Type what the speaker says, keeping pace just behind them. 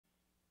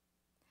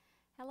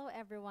Hello,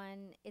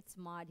 everyone. It's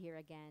Maud here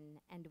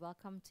again, and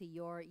welcome to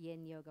your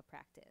Yin Yoga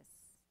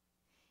practice.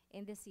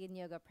 In this Yin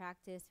Yoga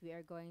practice, we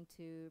are going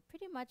to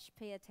pretty much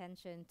pay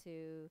attention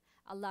to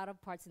a lot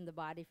of parts in the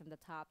body from the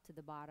top to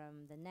the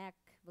bottom. The neck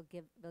will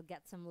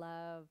get some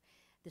love,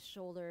 the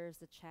shoulders,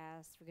 the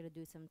chest. We're going to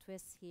do some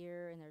twists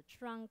here in our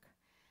trunk,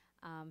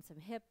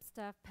 some hip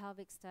stuff,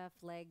 pelvic stuff,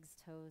 legs,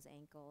 toes,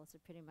 ankles, so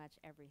pretty much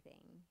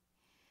everything.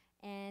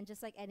 And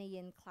just like any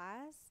yin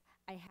class,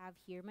 I have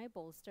here my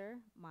bolster,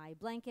 my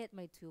blanket,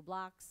 my two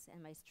blocks,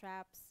 and my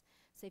straps.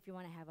 So if you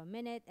want to have a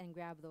minute and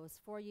grab those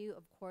for you,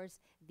 of course,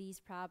 these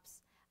props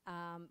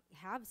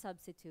have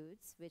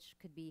substitutes, which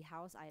could be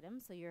house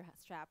items. So your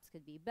straps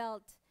could be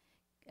belt,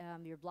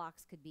 your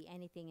blocks could be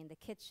anything in the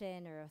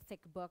kitchen or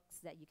thick books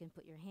that you can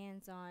put your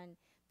hands on.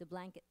 The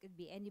blanket could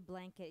be any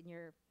blanket in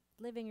your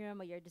living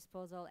room or your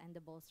disposal, and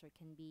the bolster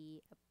can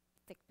be a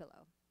thick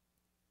pillow.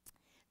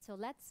 So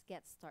let's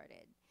get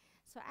started.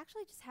 So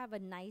actually just have a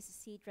nice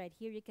seat right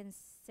here. You can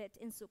sit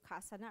in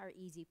Sukhasana or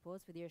easy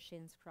pose with your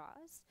shins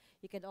crossed.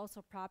 You can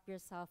also prop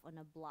yourself on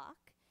a block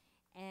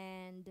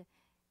and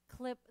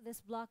clip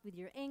this block with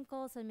your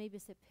ankles and maybe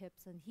sit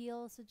hips and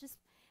heels. So just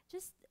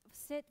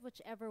sit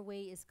whichever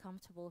way is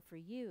comfortable for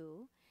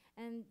you.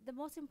 And the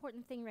most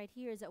important thing right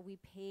here is that we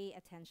pay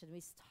attention. We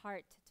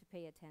start to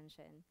pay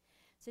attention.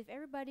 So if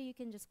everybody, you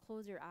can just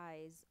close your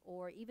eyes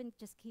or even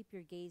just keep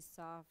your gaze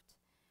soft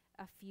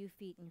a few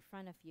feet in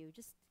front of you,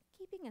 just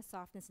keeping a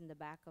softness in the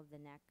back of the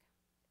neck.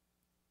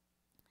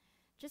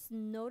 Just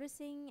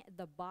noticing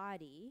the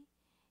body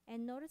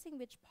and noticing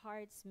which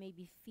parts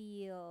maybe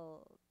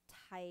feel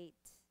tight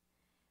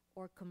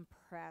or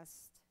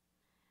compressed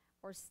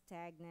or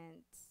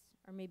stagnant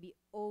or maybe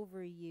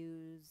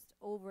overused,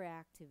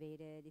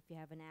 overactivated. If you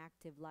have an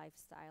active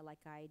lifestyle like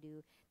I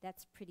do,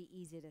 that's pretty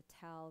easy to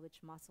tell which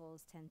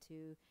muscles tend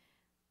to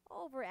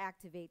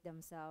overactivate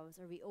themselves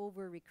or we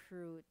over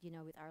recruit,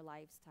 with our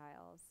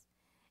lifestyles.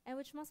 And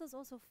which muscles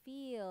also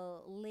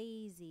feel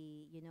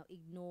lazy,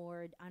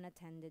 ignored,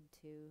 unattended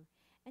to.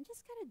 And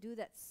just kind of do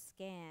that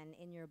scan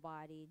in your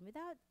body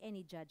without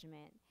any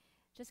judgment.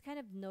 Just kind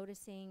of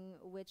noticing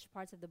which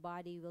parts of the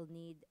body will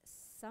need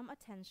some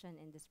attention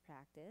in this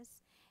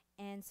practice.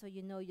 And so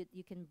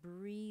you can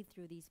breathe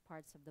through these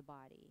parts of the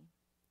body.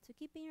 So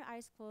keeping your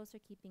eyes closed or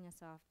keeping a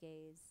soft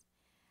gaze.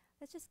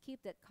 Let's just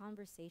keep that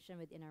conversation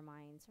within our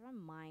minds, or a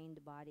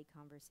mind-body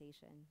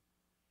conversation.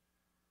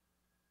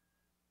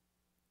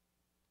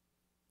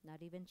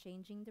 Not even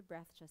changing the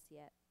breath just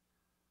yet.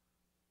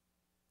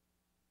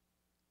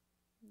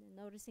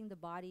 Noticing the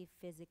body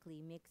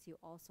physically makes you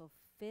also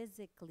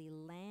physically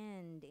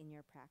land in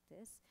your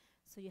practice,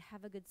 so you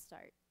have a good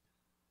start.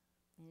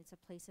 And it's a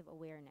place of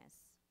awareness.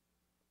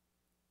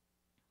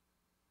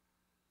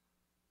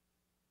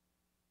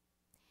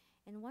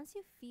 And once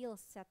you feel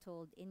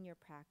settled in your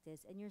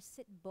practice and your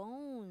sit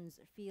bones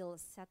feel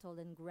settled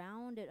and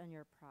grounded on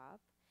your prop,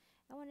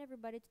 I want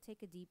everybody to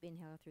take a deep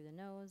inhale through the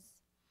nose.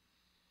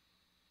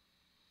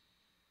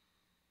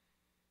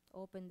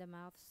 Open the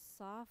mouth,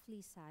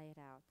 softly sigh it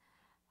out.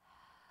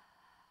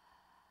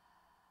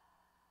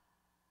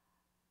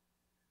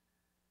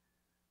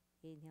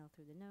 Inhale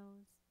through the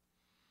nose.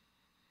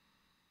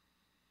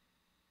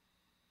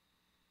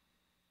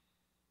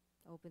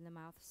 Open the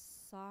mouth,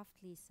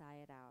 softly sigh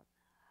it out.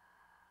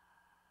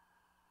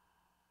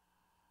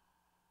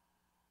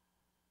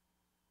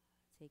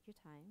 Take your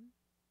time.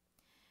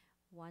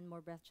 One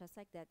more breath just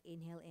like that.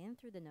 Inhale in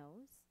through the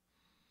nose.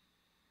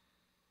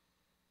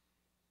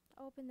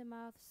 Open the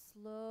mouth,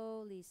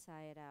 slowly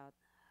sigh it out.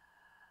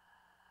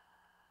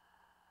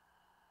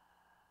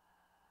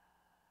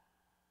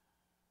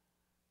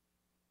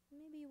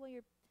 Maybe you want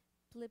your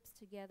lips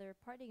together,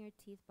 parting your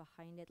teeth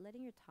behind it,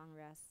 letting your tongue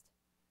rest.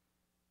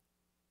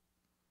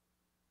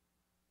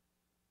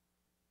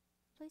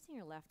 Placing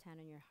your left hand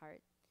on your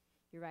heart,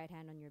 your right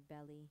hand on your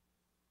belly.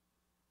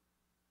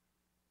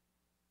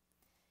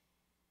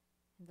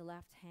 And the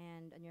left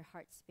hand on your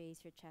heart space,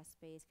 your chest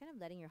space, kind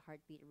of letting your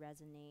heartbeat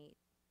resonate.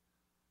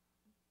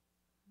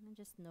 And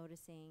just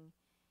noticing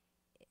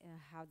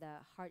how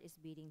the heart is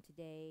beating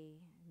today.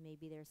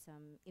 Maybe there's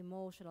some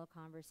emotional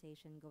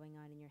conversation going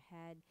on in your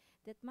head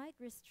that might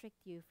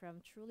restrict you from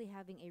truly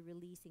having a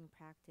releasing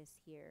practice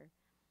here.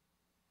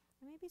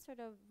 And maybe sort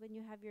of when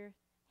you have your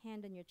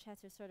hand on your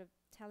chest, you're sort of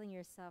telling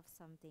yourself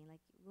something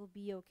like, we'll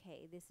be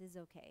okay, this is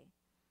okay,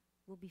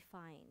 we'll be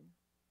fine.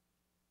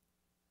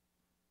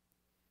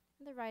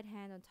 And the right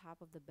hand on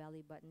top of the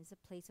belly button is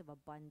a place of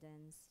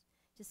abundance.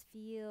 Just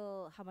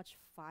feel how much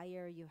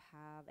fire you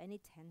have, any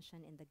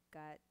tension in the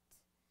gut,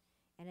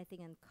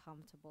 anything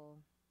uncomfortable.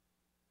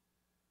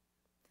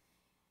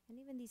 And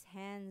even these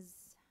hands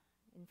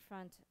in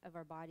front of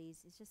our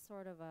bodies is just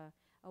sort of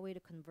a way to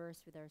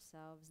converse with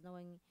ourselves,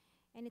 knowing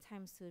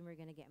anytime soon we're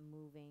going to get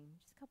moving.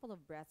 Just a couple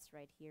of breaths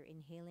right here,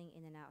 inhaling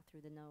in and out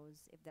through the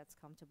nose if that's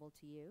comfortable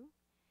to you.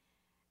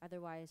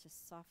 Otherwise,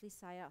 just softly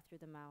sigh out through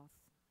the mouth.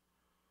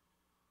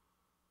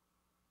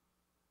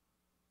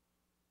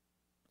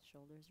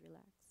 Shoulders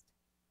relaxed.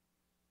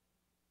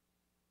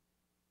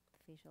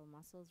 Facial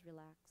muscles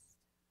relaxed.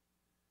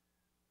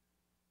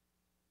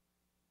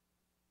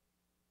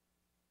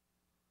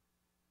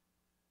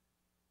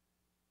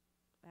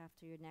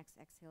 After your next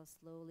exhale,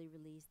 slowly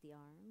release the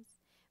arms.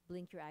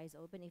 Blink your eyes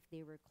open if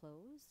they were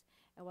closed.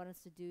 I want us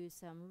to do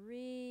some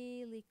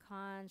really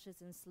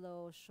conscious and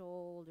slow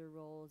shoulder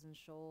rolls and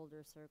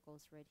shoulder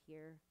circles right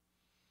here.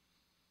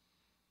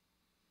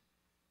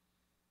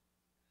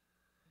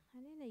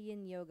 And in a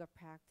yin yoga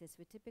practice,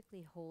 we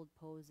typically hold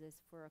poses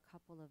for a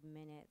couple of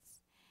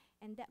minutes.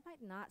 And that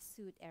might not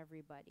suit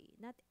everybody.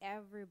 Not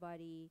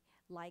everybody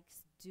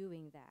likes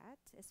doing that,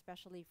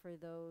 especially for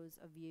those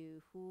of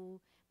you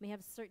who may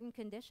have certain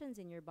conditions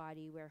in your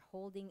body where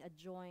holding a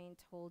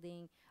joint,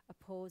 holding a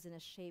pose and a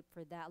shape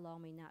for that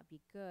long may not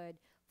be good.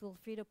 Feel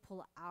free to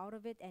pull out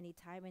of it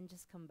anytime and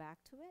just come back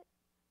to it.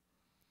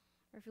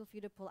 Or feel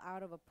free to pull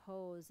out of a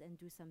pose and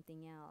do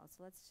something else.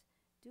 Let's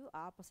do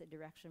opposite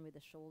direction with the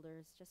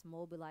shoulders, just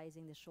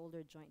mobilizing the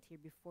shoulder joint here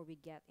before we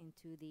get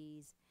into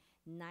these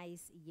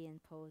nice yin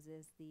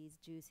poses, these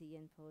juicy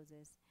yin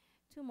poses.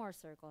 2 more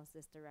circles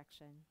this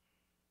direction.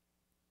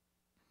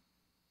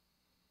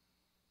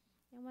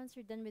 And once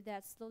you're done with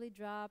that, slowly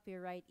drop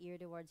your right ear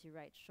towards your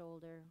right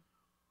shoulder.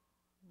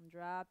 And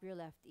drop your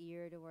left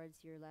ear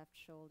towards your left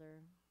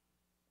shoulder.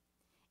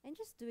 And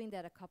just doing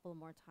that a couple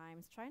more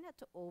times. Try not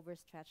to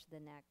overstretch the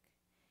neck.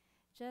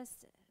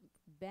 Just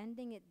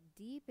bending it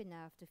deep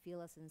enough to feel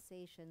a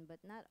sensation, but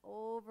not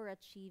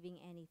overachieving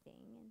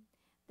anything. And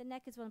the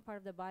neck is one part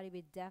of the body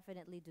we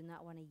definitely do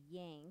not want to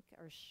yank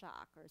or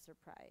shock or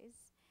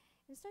surprise.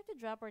 And start to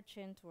drop our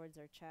chin towards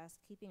our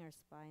chest, keeping our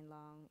spine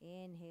long.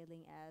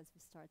 Inhaling as we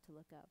start to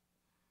look up.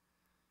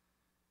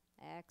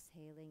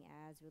 Exhaling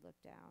as we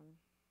look down.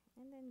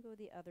 And then go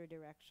the other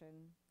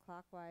direction,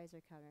 clockwise or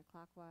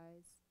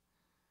counterclockwise.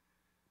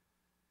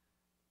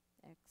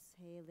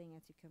 Exhaling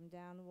as you come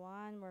down.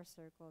 1 more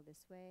circle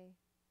this way.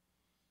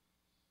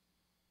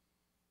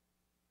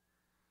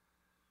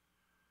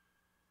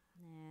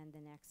 And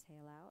then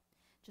exhale out.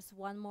 Just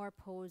 1 more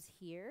pose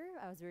here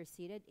as we're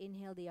seated.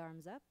 Inhale the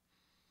arms up.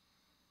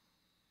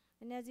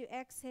 And as you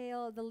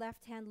exhale, the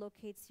left hand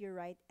locates your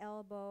right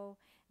elbow,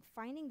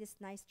 finding this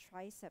nice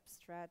tricep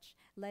stretch,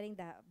 letting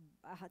the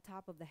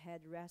top of the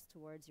head rest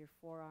towards your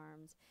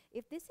forearms.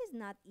 If this is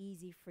not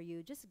easy for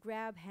you, just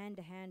grab hand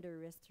to hand or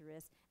wrist to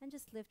wrist and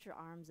just lift your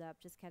arms up,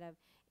 just kind of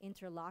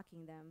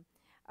interlocking them.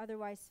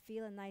 Otherwise,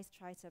 feel a nice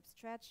tricep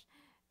stretch,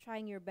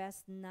 trying your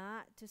best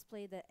not to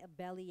splay the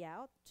belly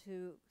out,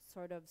 to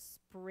sort of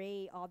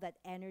spray all that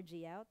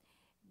energy out.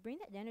 Bring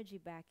that energy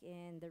back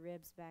in, the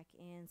ribs back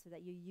in, so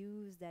that you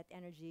use that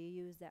energy,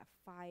 you use that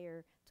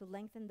fire to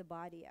lengthen the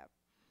body up.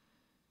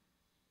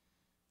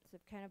 So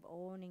kind of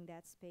owning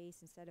that space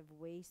instead of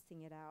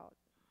wasting it out.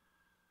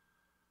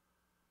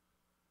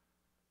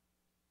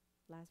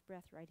 Last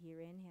breath right here,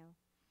 inhale.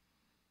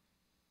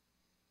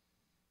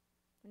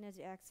 And as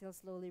you exhale,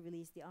 slowly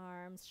release the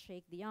arms,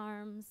 shake the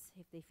arms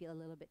if they feel a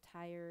little bit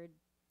tired.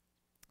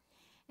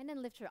 And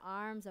then lift your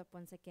arms up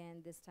once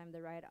again. This time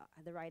the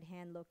right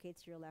hand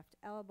locates your left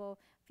elbow.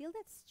 Feel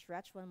that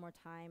stretch 1 more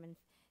time, and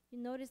you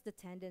notice the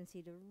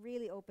tendency to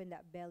really open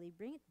that belly.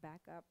 Bring it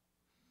back up.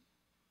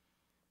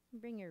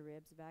 Bring your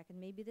ribs back, and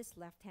maybe this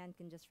left hand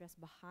can just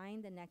rest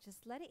behind the neck.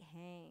 Just let it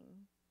hang.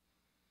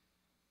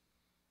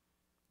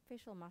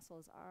 Facial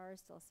muscles are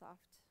still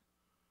soft.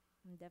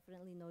 And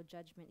definitely no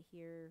judgment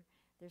here.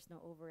 There's no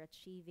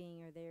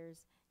overachieving, or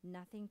there's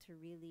nothing to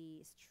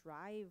really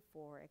strive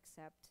for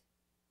except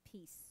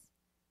peace,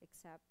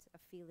 except a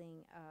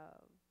feeling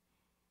of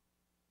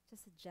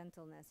just a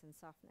gentleness and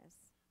softness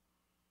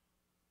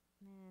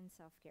and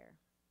self-care.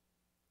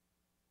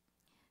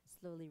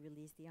 Slowly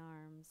release the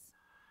arms.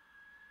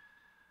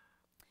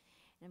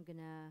 And I'm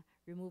gonna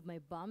remove my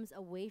bums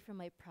away from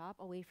my prop,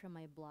 away from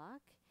my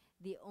block.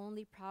 The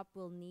only prop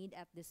we'll need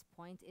at this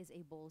point is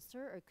a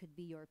bolster, or it could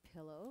be your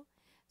pillow.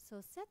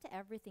 So set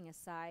everything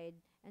aside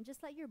and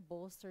just let your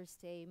bolster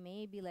stay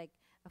maybe like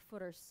a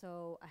foot or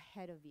so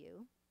ahead of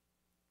you.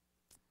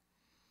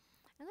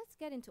 And let's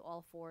get into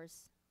all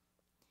fours.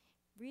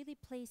 Really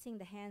placing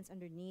the hands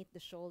underneath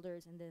the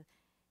shoulders and the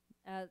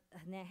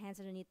hands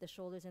underneath the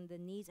shoulders and the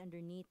knees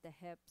underneath the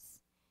hips.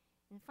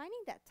 And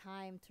finding that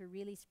time to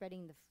really spread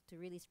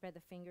the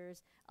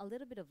fingers, a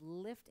little bit of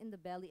lift in the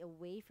belly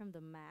away from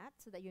the mat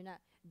so that you're not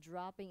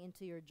dropping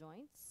into your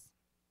joints.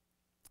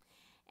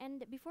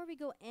 And before we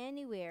go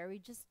anywhere, we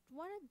just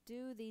want to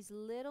do these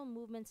little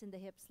movements in the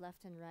hips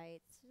left and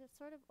right, so just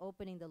sort of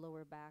opening the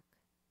lower back.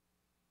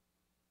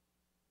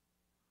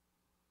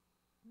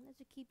 As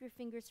you keep your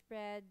fingers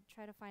spread,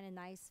 try to find a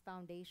nice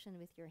foundation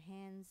with your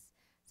hands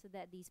so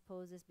that these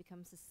poses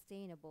become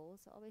sustainable.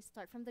 So always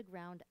start from the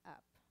ground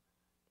up.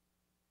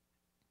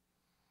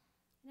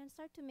 And then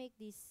start to make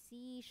these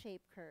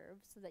C-shaped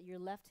curves so that your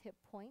left hip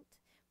point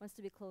wants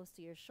to be close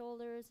to your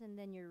shoulders, and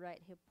then your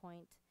right hip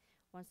point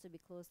wants to be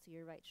close to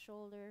your right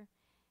shoulder.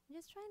 And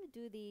just trying to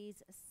do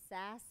these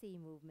sassy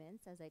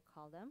movements, as I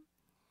call them.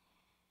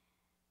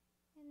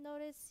 And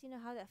notice,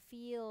 how that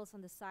feels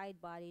on the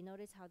side body.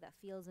 Notice how that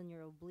feels on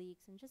your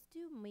obliques. And just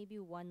do maybe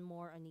 1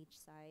 more on each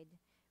side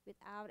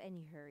without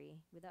any hurry,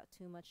 without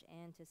too much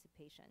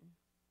anticipation.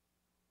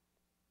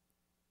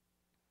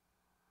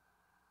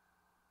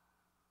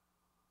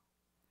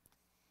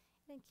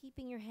 Then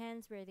keeping your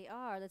hands where they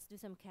are, let's do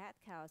some cat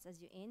cows.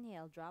 As you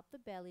inhale, drop the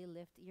belly,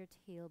 lift your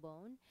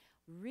tailbone,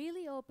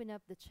 really open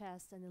up the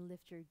chest, and then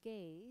lift your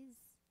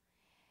gaze.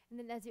 And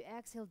then as you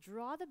exhale,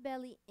 draw the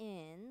belly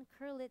in,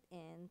 curl it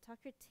in, tuck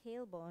your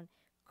tailbone,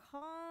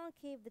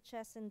 concave the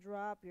chest, and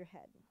drop your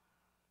head.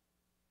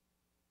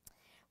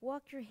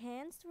 Walk your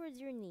hands towards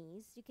your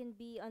knees. You can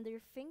be under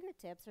your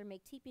fingertips or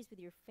make teepees with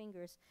your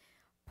fingers.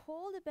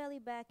 Pull the belly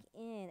back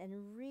in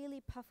and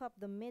really puff up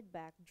the mid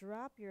back.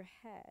 Drop your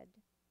head.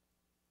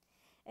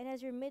 And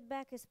as your mid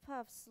back is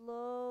puffed,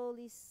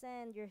 slowly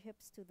send your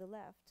hips to the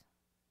left.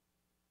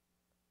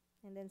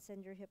 And then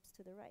send your hips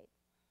to the right.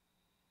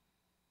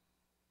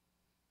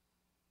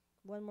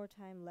 One more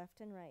time, left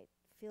and right.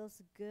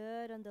 Feels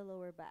good on the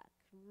lower back.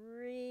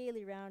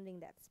 Really rounding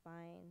that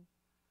spine.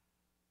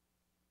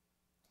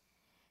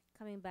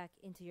 Coming back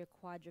into your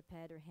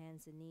quadruped or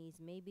hands and knees.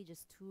 Maybe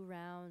just 2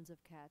 rounds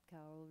of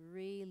cat-cow.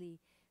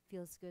 Really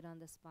feels good on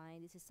the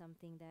spine. This is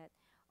something that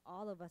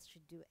all of us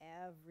should do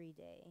every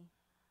day.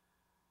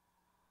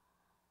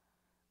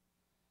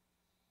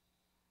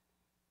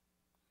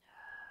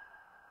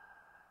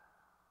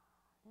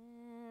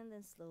 And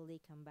then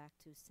slowly come back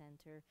to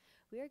center.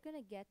 We are going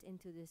to get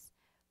into this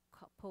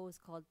pose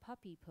called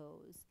puppy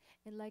pose.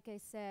 And like I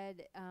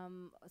said,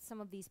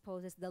 some of these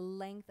poses, the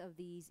length of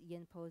these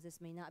yin poses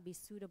may not be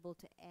suitable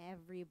to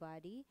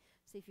everybody.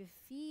 So if you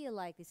feel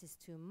like this is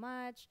too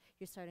much,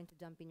 you're starting to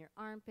dump in your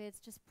armpits,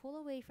 just pull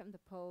away from the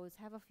pose,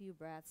 have a few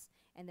breaths,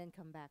 and then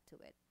come back to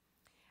it.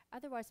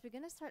 Otherwise, we're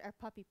going to start our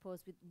puppy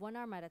pose with one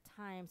arm at a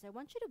time. So I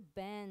want you to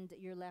bend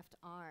your left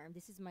arm.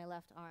 This is my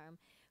left arm.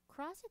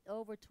 Cross it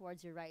over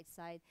towards your right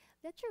side.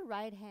 Let your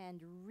right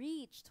hand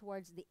reach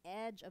towards the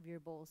edge of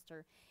your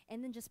bolster.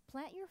 And then just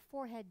plant your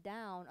forehead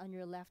down on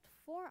your left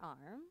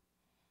forearm.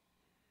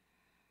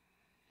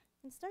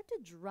 And start to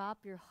drop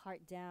your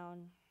heart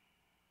down.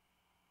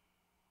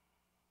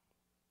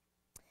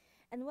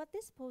 And what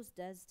this pose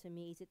does to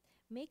me is it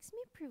makes me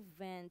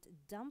prevent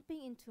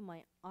dumping into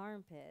my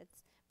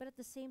armpits, but at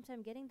the same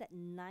time getting that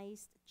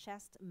nice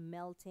chest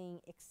melting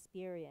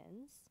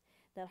experience,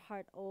 that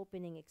heart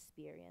opening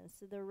experience.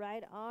 So the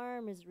right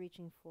arm is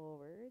reaching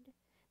forward.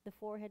 The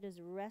forehead is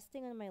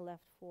resting on my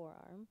left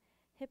forearm.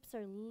 Hips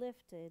are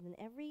lifted, and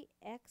every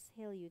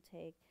exhale you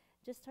take,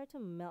 just start to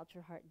melt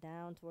your heart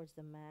down towards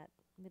the mat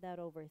without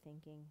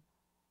overthinking.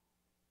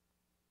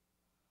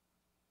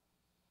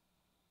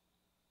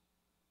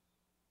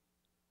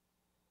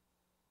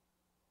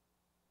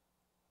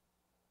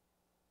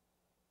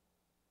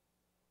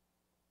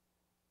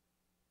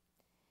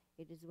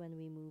 It is when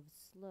we move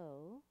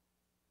slow,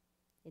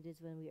 it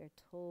is when we are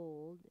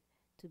told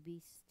to be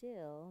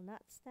still,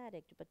 not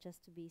static, but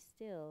just to be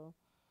still,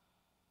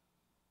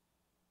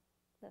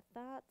 that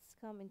thoughts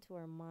come into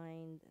our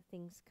mind,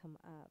 things come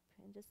up.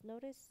 And just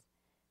notice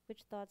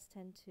which thoughts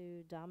tend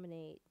to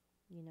dominate,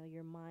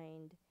 your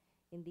mind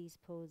in these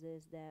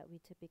poses that we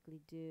typically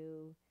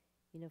do,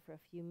 for a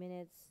few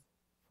minutes,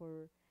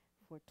 for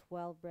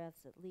 12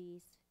 breaths at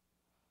least.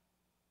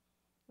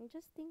 And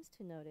just things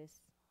to notice.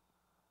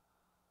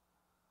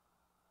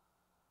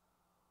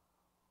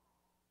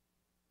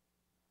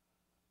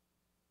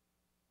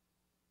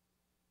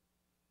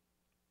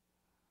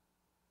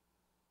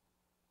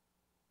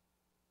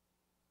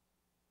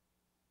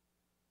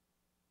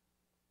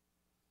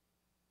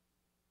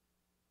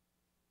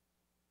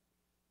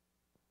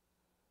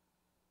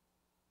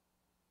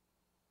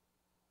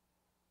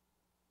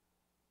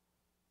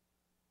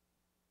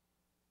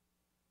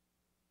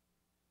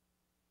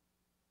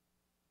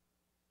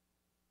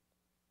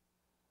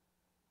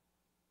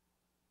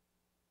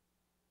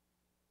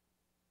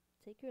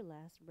 Take your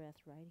last breath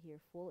right here,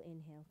 full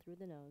inhale through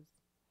the nose.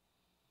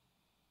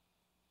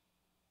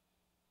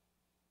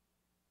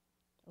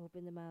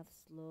 Open the mouth,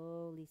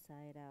 slowly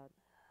sigh it out.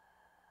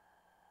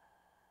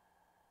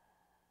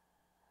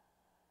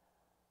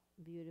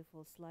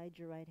 Beautiful. Slide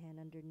your right hand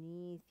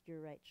underneath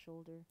your right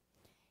shoulder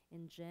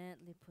and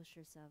gently push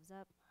yourselves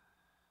up.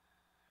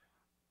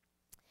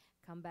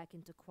 Come back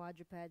into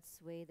quadruped,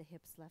 sway the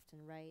hips left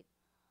and right.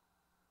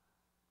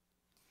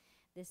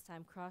 This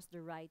time, cross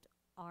the right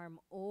arm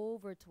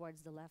over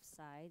towards the left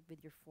side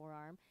with your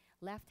forearm.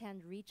 Left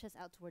hand reaches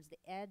out towards the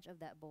edge of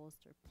that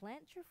bolster.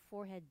 Plant your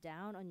forehead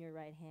down on your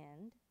right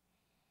hand.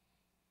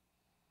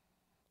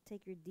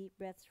 Take your deep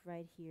breaths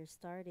right here,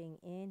 starting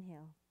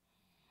inhale.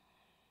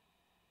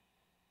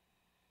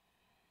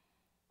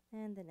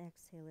 And then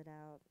exhale it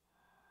out.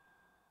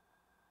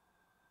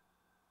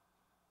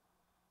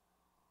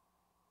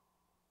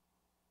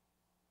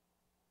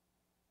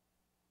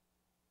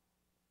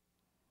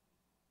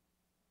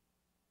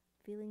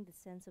 Feeling the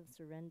sense of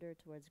surrender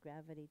towards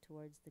gravity,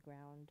 towards the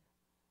ground.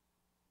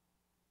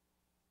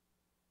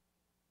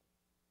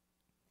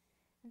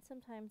 And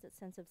sometimes that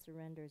sense of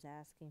surrender is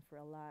asking for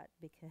a lot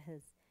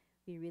because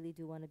we really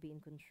do want to be in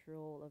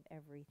control of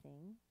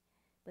everything.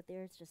 But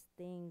there's just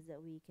things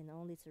that we can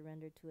only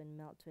surrender to and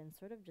melt to and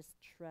sort of just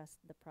trust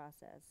the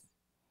process.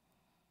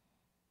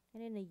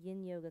 And in a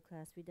yin yoga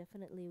class, we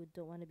definitely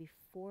don't want to be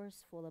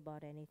forceful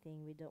about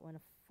anything. We don't want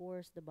to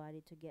force the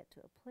body to get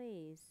to a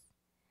place.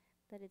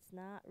 that it's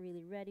not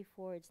really ready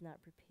for, it's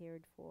not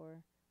prepared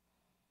for.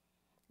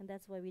 And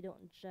that's why we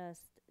don't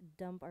just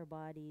dump our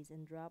bodies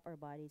and drop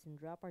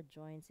our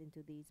joints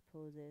into these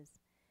poses.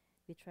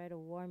 We try to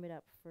warm it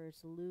up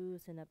first,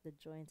 loosen up the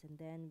joints, and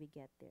then we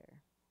get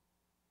there.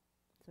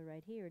 So,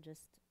 right here,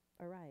 just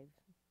arrive.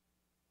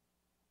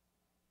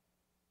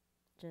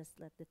 Just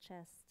let the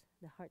chest,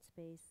 the heart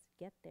space,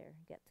 get there,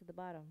 get to the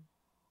bottom.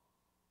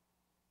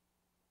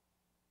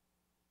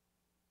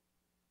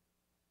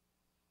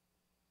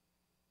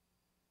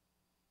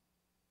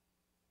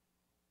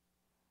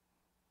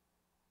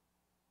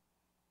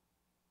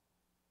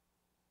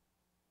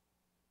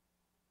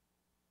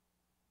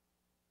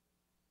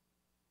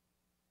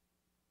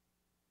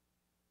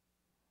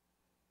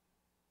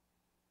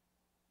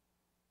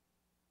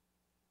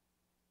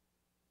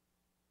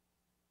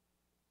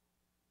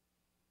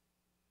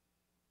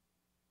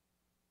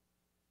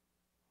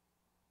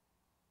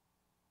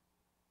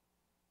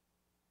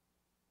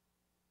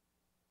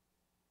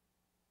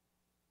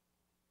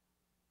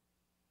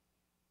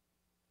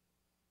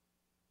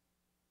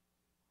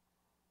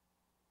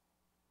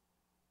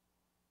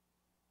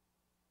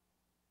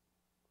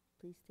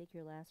 Please take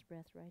your last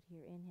breath right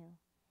here. Inhale.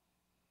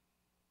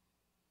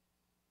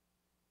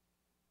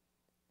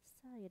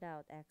 Sigh it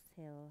out.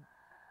 Exhale.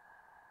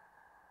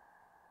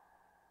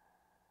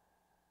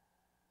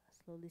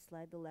 Slowly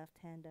slide the left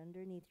hand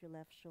underneath your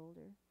left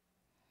shoulder.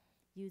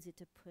 Use it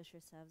to push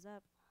yourselves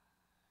up.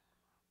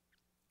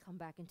 Come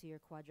back into your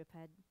quadruped.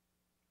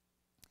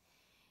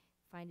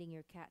 Finding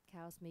your cat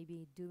cows,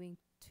 maybe doing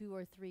 2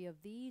 or 3 of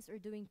these, or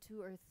doing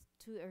two or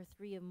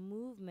three of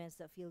movements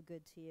that feel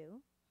good to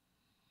you.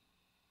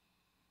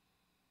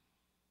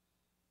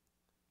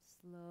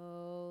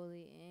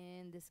 Slowly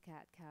in this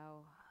cat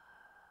cow,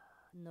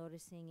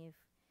 noticing if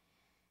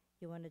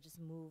you want to just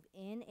move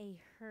in a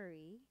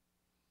hurry.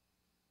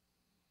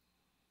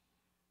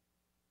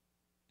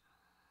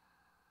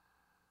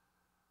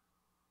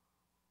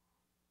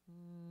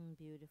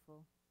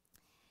 Beautiful.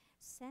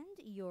 Send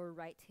your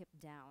right hip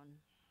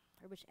down,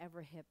 or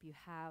whichever hip you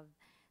have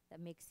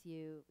that makes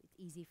it's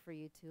easy for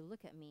you to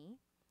look at me.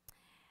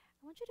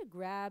 I want you to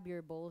grab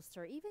your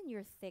bolster, even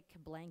your thick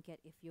blanket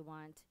if you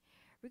want.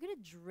 We're going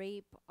to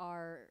drape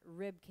our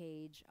rib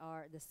cage,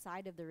 the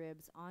side of the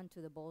ribs,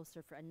 onto the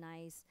bolster for a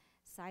nice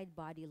side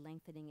body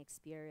lengthening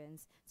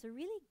experience. So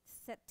really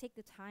take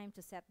the time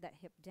to set that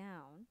hip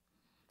down.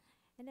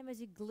 And then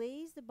as you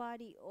glaze the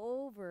body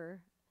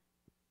over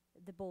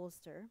the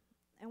bolster,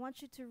 I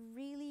want you to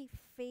really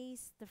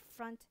face the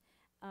front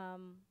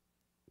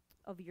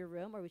of your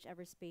room or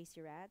whichever space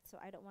you're at. So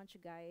I don't want you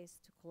guys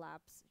to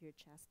collapse your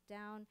chest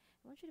down.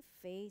 I want you to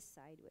face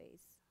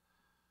sideways.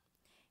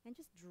 And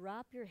just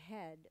drop your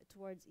head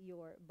towards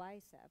your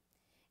bicep.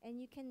 And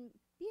you can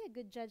be a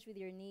good judge with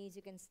your knees.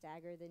 You can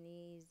stagger the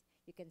knees.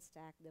 You can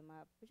stack them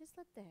up. But just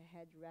let the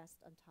head rest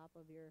on top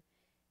of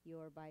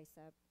your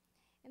bicep.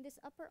 And this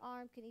upper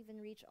arm can even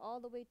reach all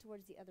the way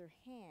towards the other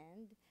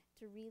hand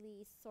to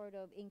really sort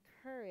of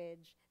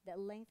encourage that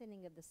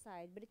lengthening of the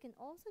side. But it can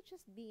also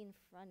just be in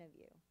front of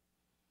you.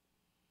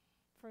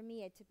 For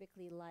me, I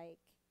typically like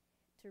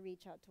to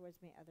reach out towards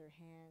my other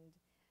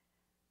hand.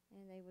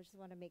 And I just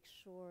want to make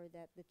sure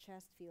that the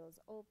chest feels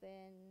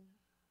open.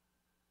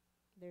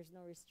 There's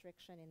no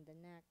restriction in the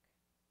neck.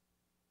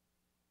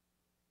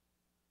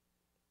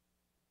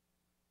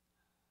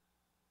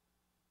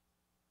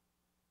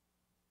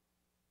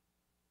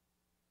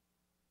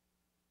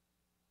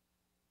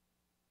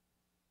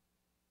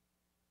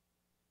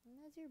 And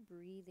as you're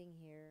breathing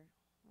here,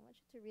 I want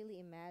you to really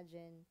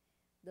imagine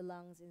the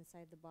lungs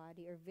inside the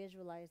body, or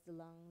visualize the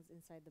lungs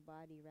inside the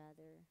body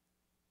rather.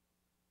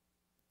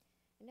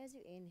 And as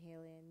you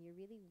inhale in, you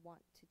really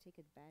want to take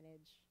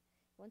advantage.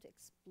 You want to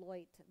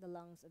exploit the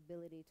lungs'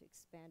 ability to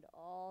expand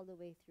all the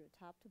way through,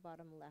 top to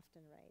bottom, left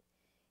and right.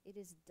 It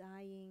is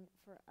dying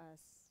for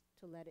us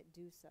to let it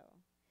do so.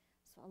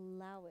 So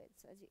allow it.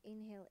 So as you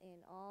inhale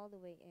in, all the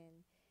way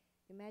in,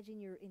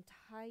 imagine your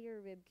entire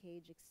rib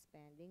cage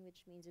expanding,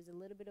 which means there's a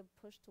little bit of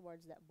push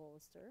towards that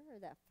bolster or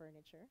that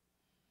furniture.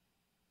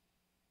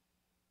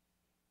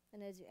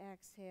 And as you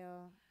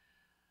exhale,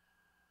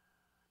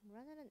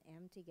 run on an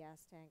empty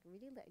gas tank.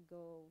 Really let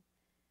go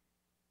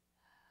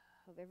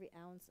of every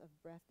ounce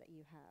of breath that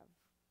you have.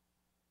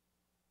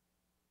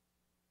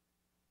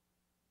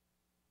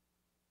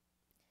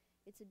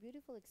 It's a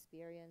beautiful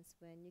experience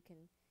when you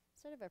can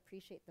sort of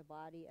appreciate the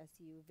body as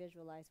you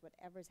visualize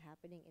whatever's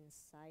happening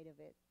inside of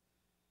it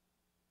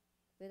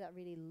without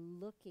really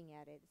looking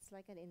at it. It's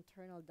like an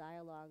internal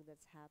dialogue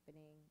that's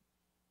happening.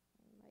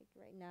 Like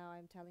right now,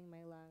 I'm telling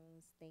my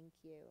lungs, thank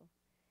you.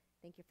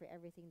 Thank you for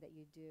everything that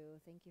you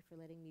do. Thank you for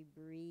letting me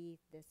breathe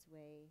this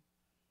way.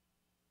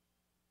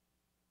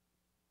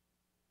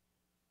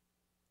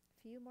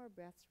 A few more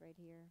breaths right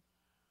here.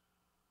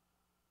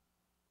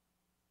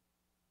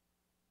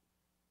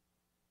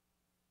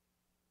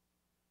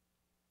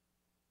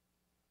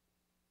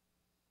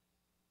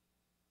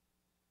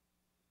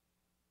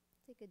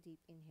 Take a deep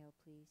inhale,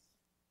 please.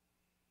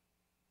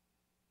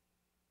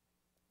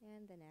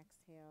 And then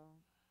exhale.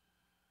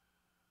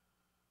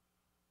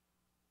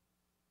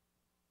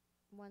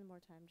 One more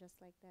time, just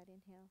like that.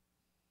 Inhale.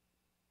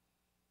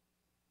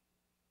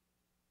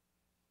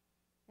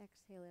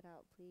 Exhale it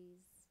out,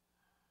 please.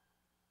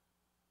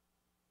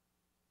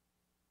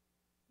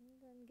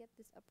 And then get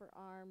this upper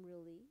arm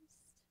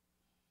released.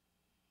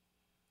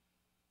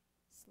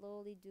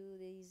 Slowly do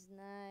these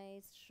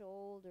nice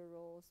shoulder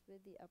rolls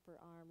with the upper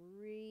arm,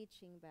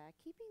 reaching back,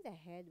 keeping the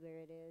head where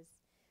it is.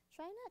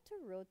 Try not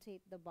to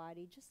rotate the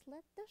body, just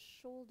let the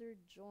shoulder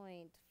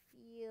joint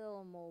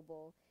feel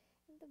mobile.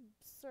 And the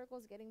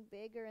circle's getting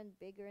bigger and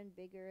bigger and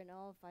bigger, and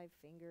all 5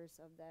 fingers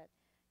of that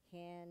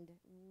hand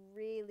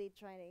really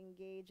trying to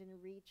engage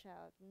and reach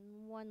out.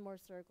 And one more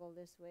circle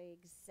this way,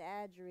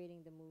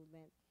 exaggerating the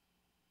movement.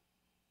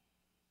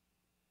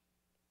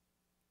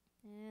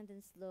 And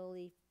then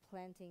slowly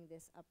planting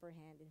this upper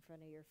hand in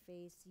front of your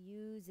face,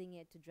 using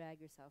it to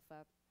drag yourself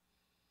up.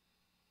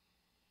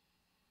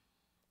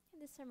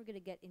 And this time we're going to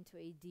get into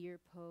a deer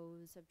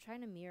pose. I'm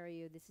trying to mirror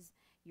you. This is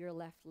your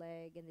left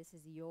leg and this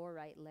is your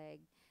right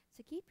leg.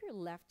 So keep your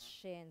left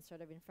shin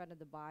sort of in front of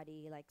the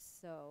body like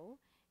so.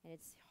 And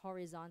it's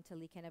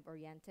horizontally kind of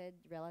oriented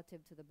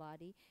relative to the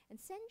body. And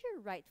send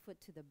your right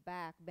foot to the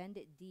back. Bend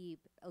it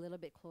deep, a little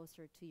bit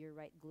closer to your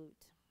right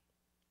glute.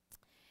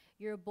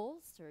 Your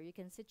bolster, you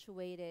can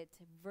situate it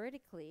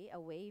vertically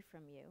away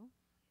from you.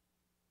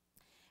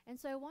 And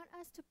so I want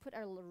us to put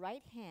our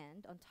right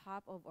hand on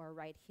top of our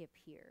right hip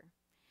here.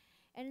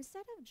 And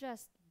instead of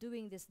just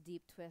doing this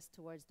deep twist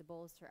towards the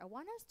bolster, I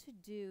want us to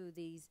do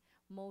these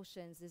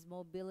motions, these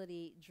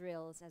mobility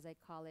drills, as I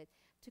call it,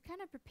 to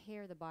kind of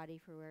prepare the body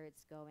for where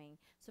it's going.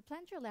 So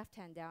plant your left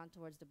hand down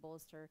towards the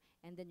bolster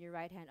and then your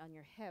right hand on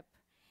your hip.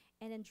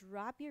 And then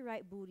drop your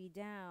right booty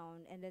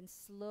down and then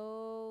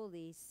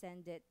slowly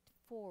send it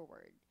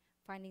forward,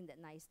 finding that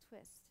nice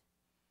twist.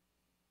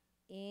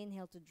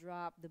 Inhale to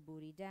drop the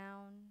booty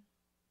down.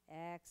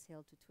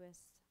 Exhale to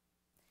twist.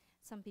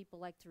 Some people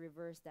like to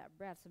reverse that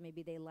breath, so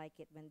maybe they like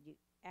it when you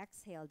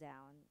exhale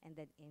down and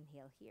then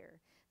inhale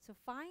here. So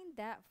find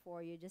that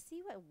for you. Just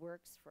see what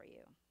works for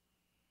you.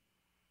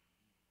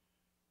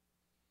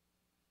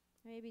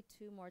 Maybe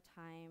 2 more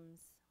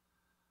times.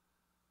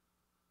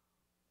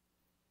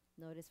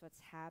 Notice what's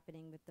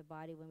happening with the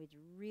body when we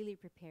really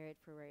prepare it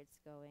for where it's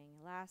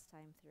going. Last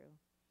time through.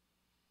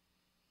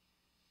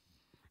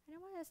 And I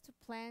want us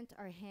to plant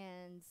our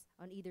hands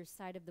on either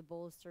side of the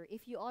bolster.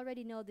 If you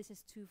already know this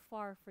is too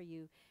far for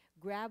you,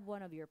 grab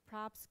one of your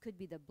props. Could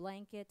be the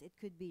blanket, it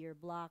could be your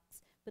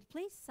blocks, but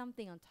place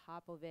something on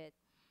top of it.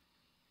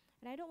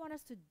 And I don't want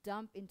us to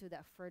dump into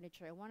that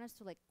furniture. I want us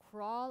to like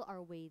crawl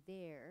our way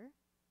there.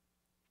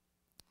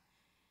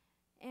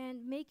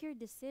 And make your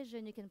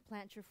decision. You can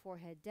plant your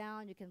forehead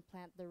down. You can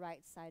plant the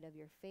right side of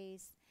your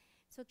face.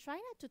 So try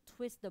not to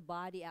twist the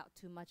body out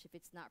too much if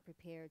it's not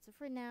prepared. So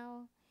for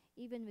now,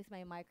 even with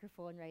my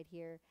microphone right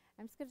here,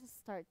 I'm just going to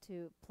start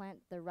to plant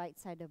the right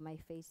side of my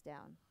face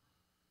down.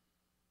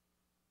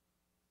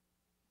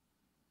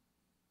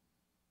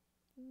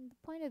 The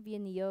point of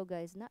Yin Yoga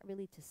is not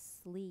really to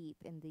sleep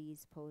in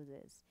these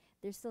poses.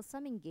 There's still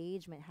some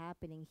engagement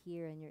happening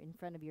here in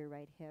front of your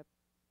right hip.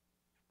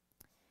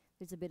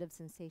 There's a bit of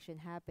sensation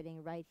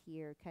happening right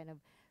here, kind of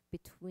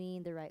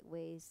between the right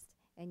waist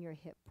and your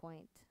hip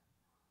point.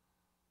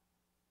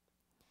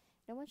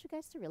 I want you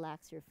guys to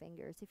relax your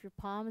fingers. If your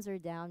palms are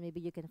down, maybe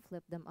you can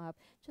flip them up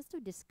just to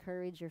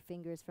discourage your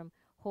fingers from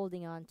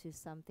holding on to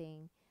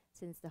something.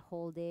 Since the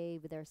whole day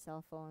with our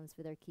cell phones,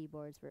 with our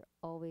keyboards, we're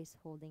always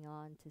holding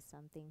on to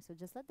something. So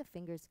just let the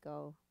fingers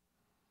go.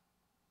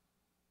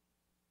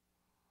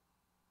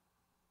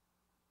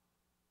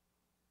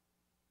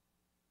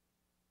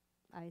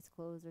 Eyes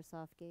closed or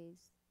soft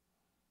gaze.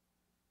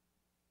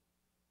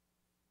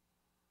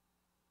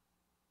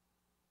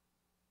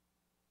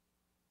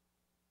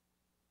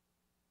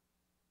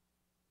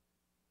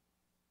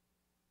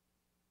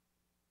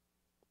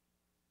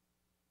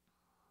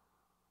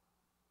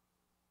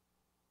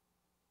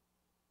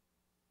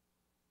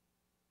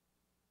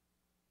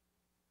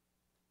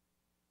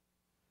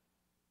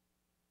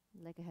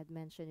 Like I had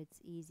mentioned, it's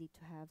easy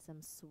to have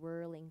some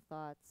swirling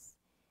thoughts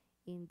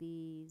in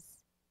these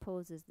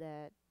poses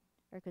that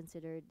are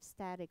considered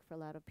static for a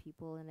lot of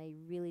people, and I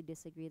really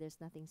disagree.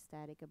 There's nothing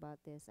static about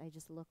this. I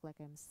just look like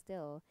I'm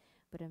still,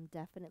 but I'm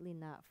definitely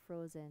not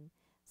frozen.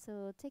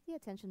 So take the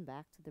attention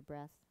back to the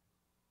breath.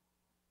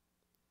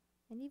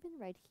 And even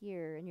right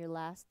here in your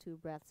last 2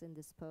 breaths in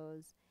this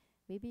pose,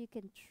 maybe you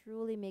can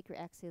truly make your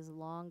exhales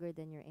longer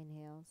than your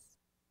inhales.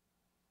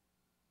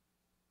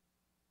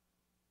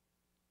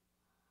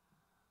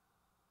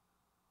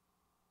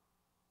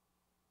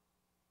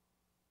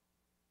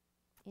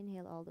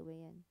 Inhale all the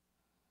way in.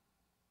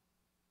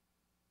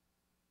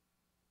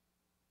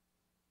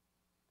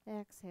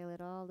 Exhale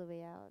it all the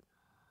way out.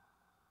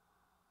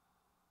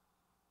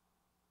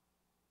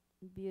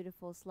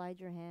 Beautiful. Slide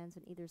your hands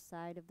on either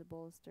side of the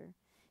bolster.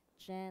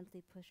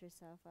 Gently push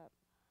yourself up.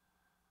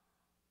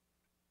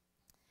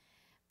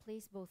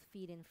 Place both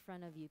feet in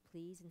front of you,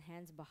 please, and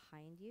hands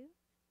behind you.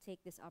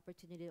 Take this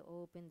opportunity to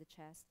open the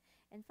chest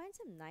and find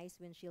some nice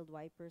windshield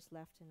wipers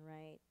left and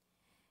right.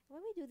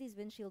 When we do these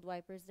windshield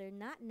wipers, they're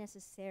not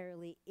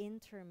necessarily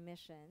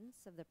intermissions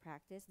of the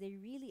practice. They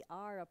really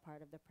are a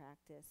part of the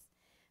practice.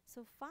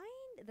 So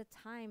find the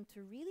time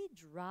to really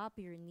drop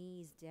your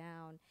knees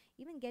down,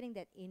 even getting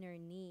that inner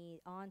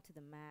knee onto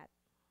the mat.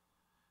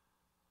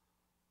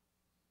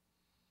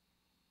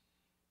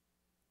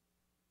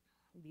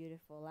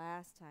 Beautiful.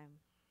 Last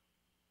time.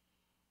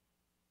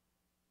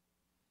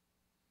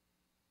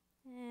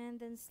 And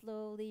then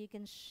slowly you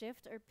can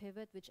shift or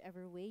pivot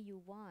whichever way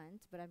you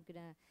want. But I'm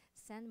going to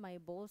send my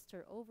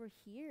bolster over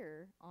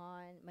here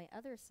on my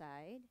other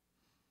side.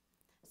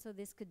 So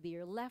this could be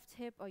your left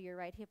hip or your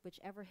right hip,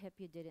 whichever hip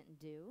you didn't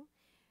do.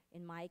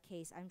 In my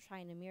case, I'm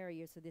trying to mirror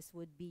you, so this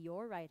would be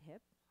your right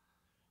hip.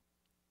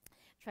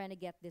 Trying to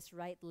get this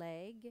right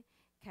leg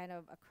kind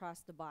of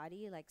across the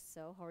body, like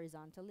so,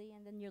 horizontally.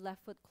 And then your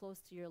left foot close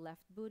to your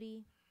left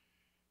booty.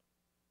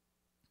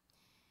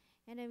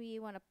 And then we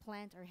want to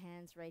plant our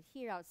hands right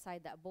here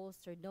outside that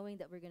bolster, knowing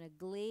that we're going to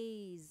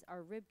glaze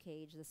our rib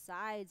cage, the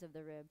sides of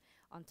the rib,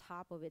 on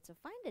top of it. So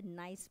find a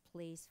nice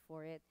place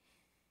for it.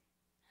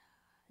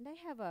 And I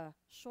have a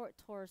short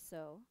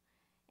torso,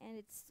 and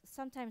it's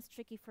sometimes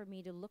tricky for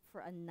me to look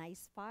for a nice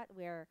spot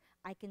where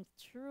I can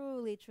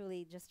truly,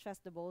 truly just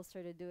trust the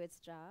bolster to do its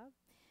job.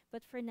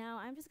 But for now,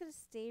 I'm just going to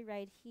stay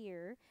right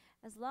here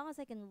as long as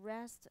I can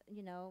rest,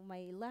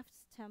 my left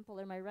temple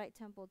or my right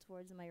temple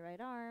towards my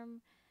right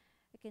arm.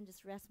 I can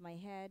just rest my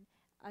head.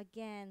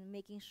 Again,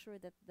 making sure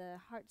that the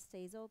heart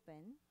stays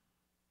open.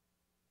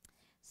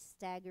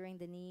 Staggering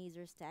the knees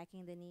or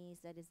stacking the knees,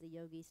 that is the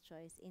yogi's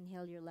choice.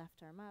 Inhale your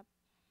left arm up.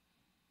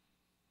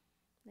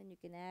 Then you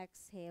can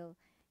exhale.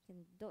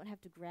 Don't have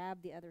to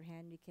grab the other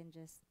hand. You can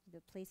just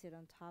place it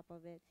on top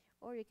of it.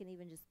 Or you can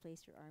even just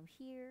place your arm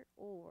here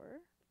or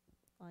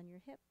on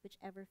your hip,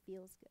 whichever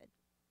feels good.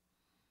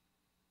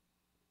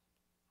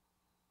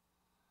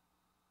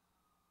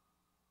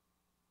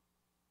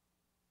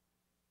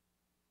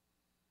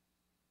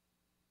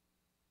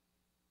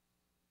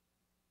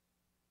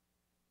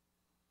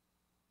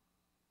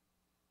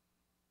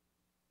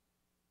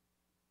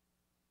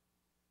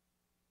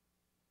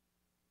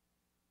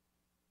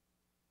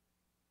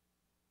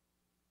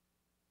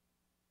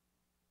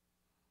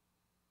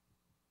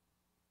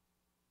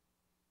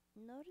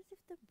 Notice if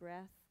the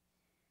breath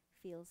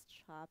feels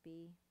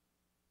choppy.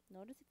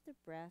 Notice if the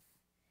breath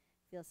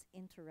feels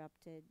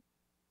interrupted.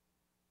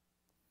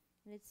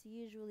 And it's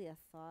usually a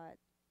thought.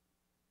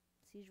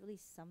 It's usually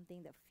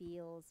something that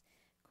feels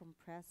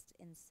compressed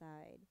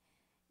inside.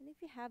 And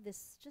if you have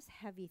this just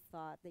heavy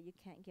thought that you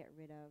can't get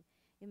rid of,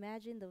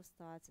 imagine those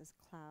thoughts as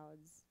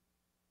clouds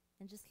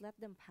and just let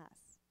them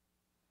pass.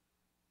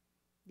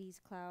 These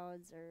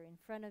clouds are in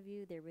front of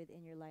you, they're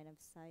within your line of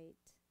sight.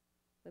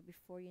 But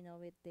before you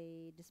know it,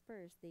 they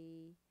disperse,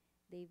 they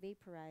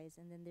vaporize,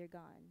 and then they're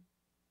gone.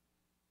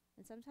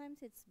 And sometimes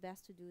it's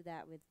best to do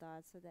that with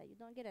thoughts so that you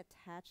don't get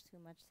attached too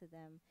much to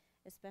them,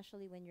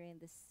 especially when you're in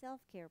the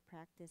self-care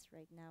practice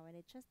right now and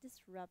it just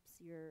disrupts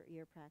your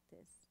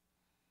practice.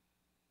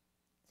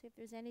 So if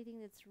there's anything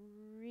that's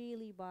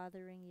really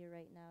bothering you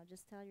right now,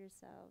 just tell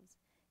yourselves,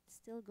 it's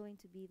still going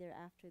to be there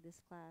after this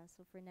class.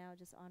 So for now,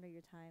 just honor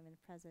your time and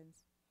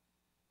presence.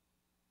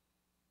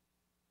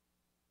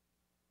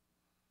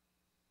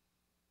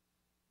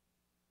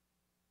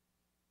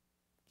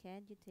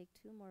 Can you take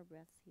 2 more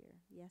breaths here?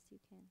 Yes, you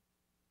can.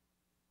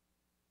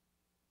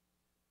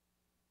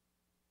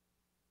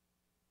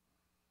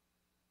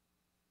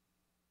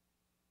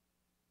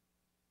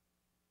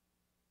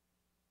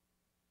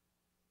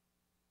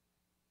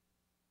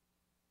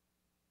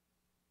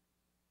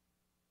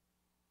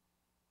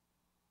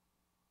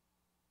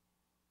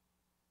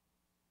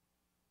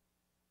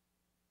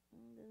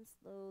 And then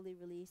slowly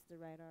release the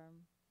right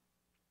arm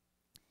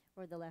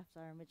or the left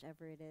arm,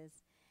 whichever it is.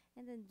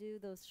 And then do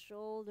those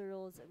shoulder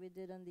rolls that we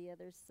did on the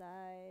other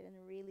side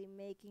and really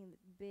making it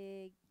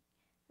big.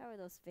 How are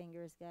those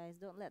fingers, guys?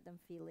 Don't let them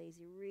feel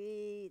lazy.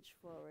 Reach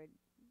forward,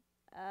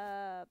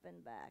 up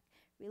and back.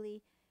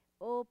 Really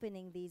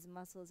opening these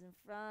muscles in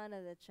front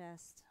of the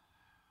chest.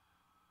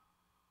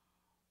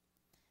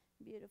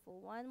 Beautiful.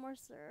 One more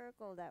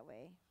circle that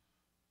way.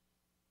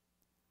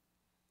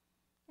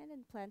 And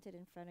then plant it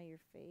in front of your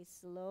face.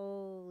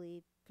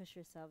 Slowly push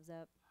yourselves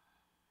up.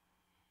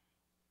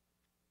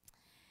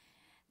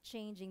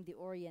 Changing the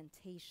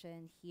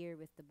orientation here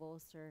with the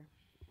bolster.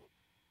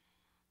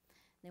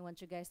 Then I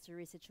want you guys to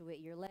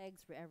resituate your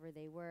legs wherever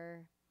they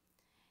were.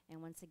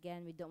 And once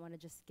again, we don't want to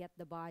just get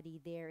the body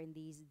there in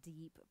these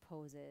deep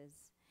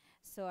poses.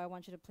 So I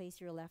want you to place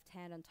your left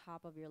hand on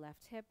top of your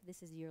left hip.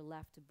 This is your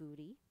left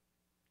booty.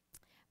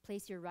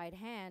 Place your right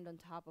hand on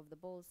top of the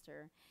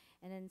bolster.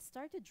 And then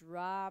start to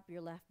drop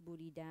your left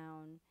booty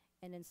down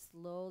and then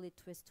slowly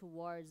twist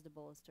towards the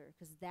bolster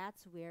because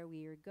that's where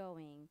we are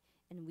going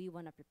and we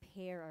want to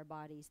prepare our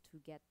bodies to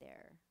get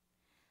there.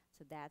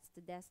 So that's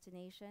the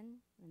destination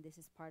and this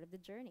is part of the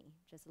journey.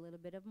 Just a little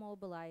bit of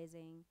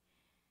mobilizing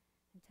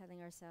and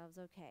telling ourselves,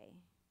 okay,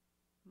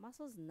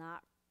 muscles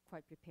not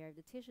quite prepared,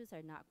 the tissues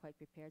are not quite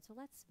prepared, so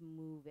let's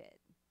move it.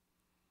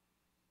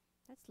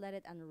 Let's let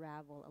it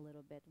unravel a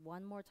little bit.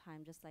 One more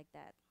time, just like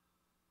that.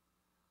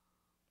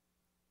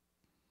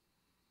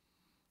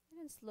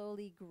 And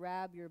slowly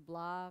grab your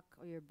block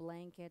or your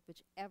blanket,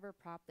 whichever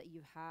prop that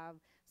you have,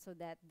 so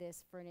that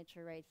this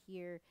furniture right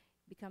here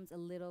becomes a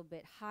little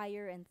bit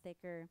higher and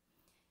thicker.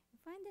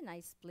 Find a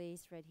nice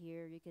place right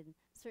here. You can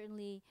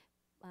certainly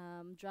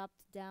drop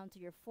down to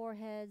your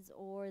foreheads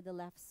or the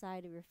left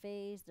side of your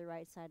face, the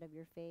right side of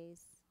your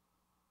face.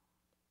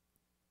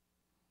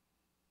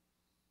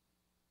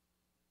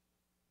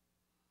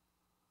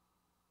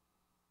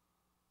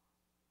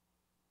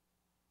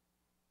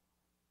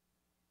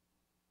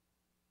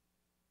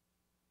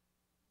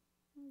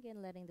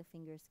 Again, letting the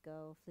fingers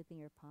go, flipping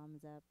your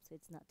palms up so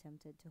it's not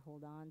tempted to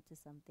hold on to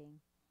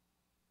something.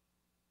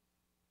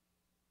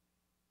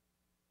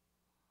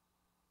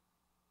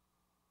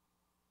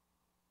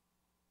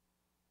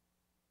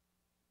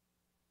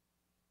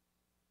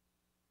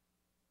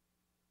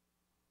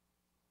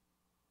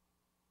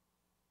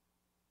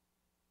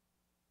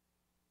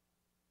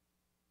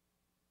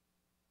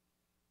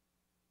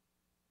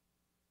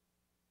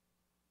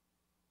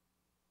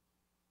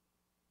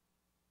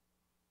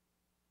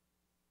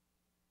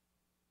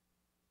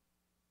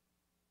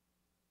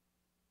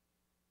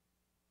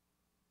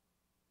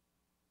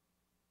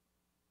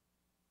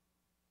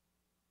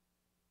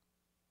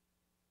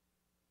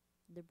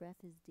 The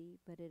breath is deep,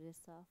 but it is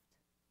soft.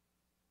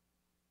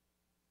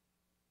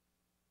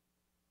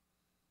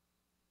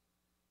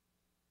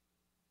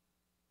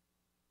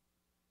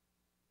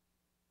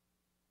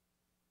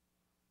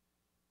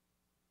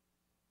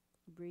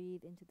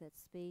 Breathe into that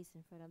space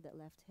in front of that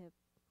left hip.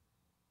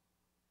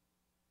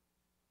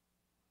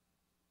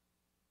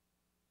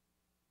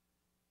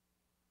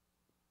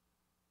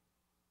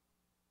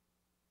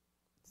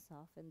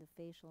 Soften the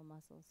facial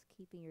muscles,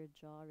 keeping your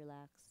jaw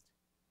relaxed.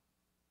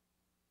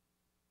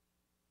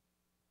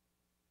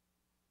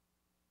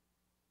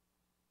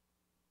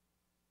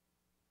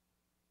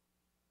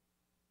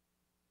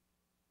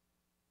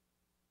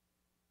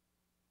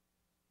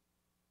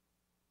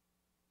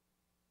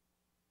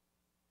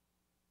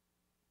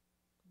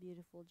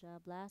 Beautiful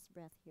job. Last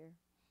breath here.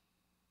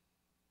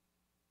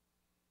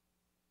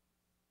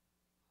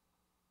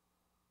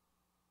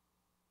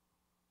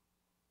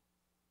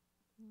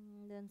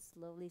 Then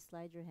slowly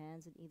slide your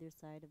hands on either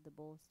side of the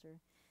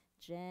bolster.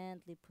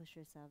 Gently push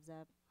yourselves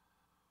up.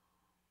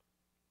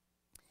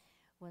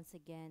 Once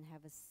again,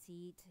 have a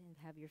seat and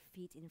have your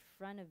feet in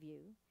front of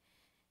you.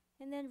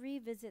 And then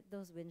revisit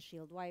those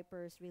windshield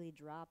wipers, really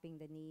dropping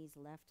the knees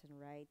left and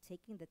right,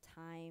 taking the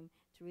time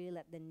to really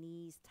let the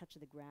knees touch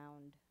the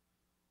ground.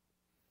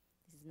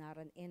 This is not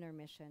an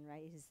intermission,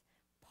 right? It is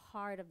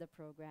part of the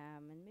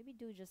program. And maybe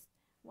do just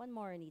one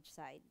more on each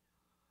side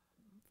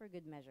for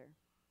good measure.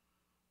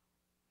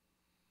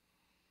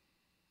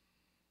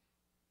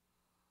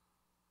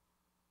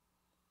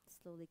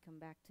 Slowly come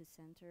back to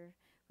center.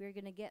 We're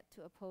going to get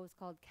to a pose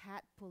called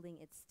cat pulling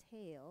its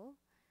tail.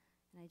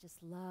 And I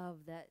just love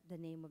that the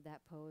name of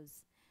that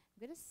pose.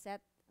 I'm going to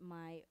set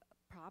my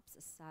props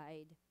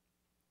aside.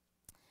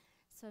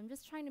 So I'm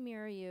just trying to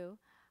mirror you.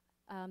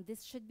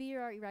 This should be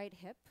your right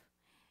hip,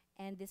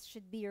 and this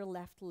should be your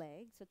left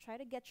leg. So try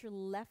to get your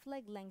left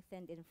leg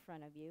lengthened in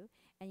front of you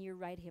and your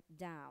right hip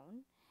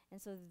down.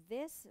 And so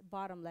this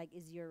bottom leg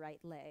is your right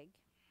leg.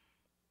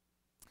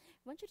 I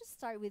want you to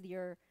start with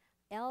your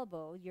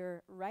elbow,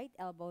 your right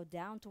elbow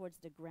down towards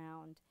the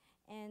ground.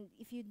 And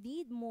if you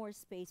need more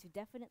space, you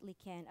definitely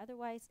can.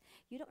 Otherwise,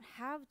 you don't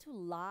have to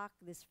lock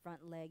this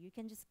front leg. You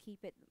can just keep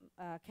it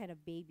kind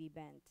of baby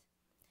bent.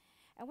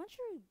 I want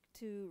you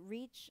to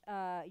reach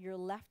your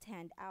left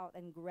hand out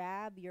and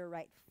grab your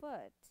right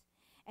foot.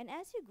 And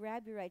as you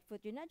grab your right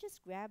foot, you're not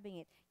just grabbing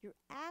it, you're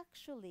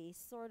actually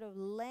sort of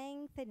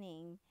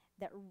lengthening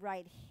that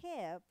right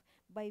hip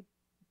by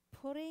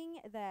putting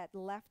that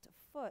left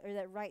foot or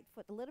that right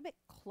foot a little bit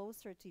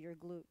closer to your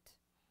glute.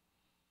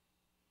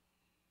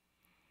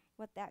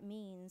 What that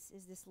means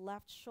is this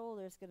left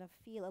shoulder is going to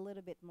feel a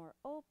little bit more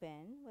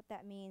open. What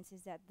that means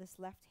is that this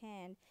left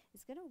hand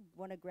is going to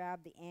want to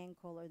grab the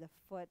ankle or the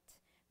foot,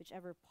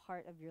 whichever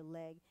part of your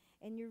leg.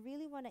 And you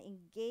really want to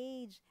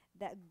engage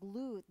that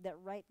glute, that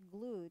right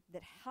glute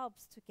that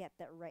helps to get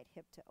that right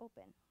hip to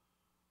open.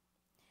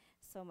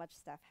 So much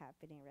stuff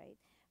happening, right?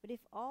 But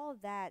if all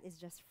that is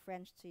just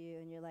French to you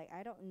and you're like,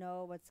 I don't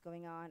know what's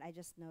going on, I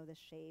just know the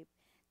shape,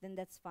 then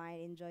that's fine.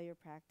 Enjoy your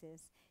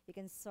practice. You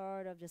can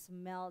sort of just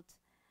melt,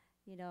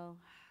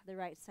 the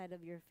right side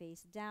of your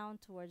face down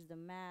towards the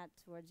mat,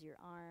 towards your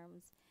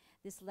arms.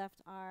 This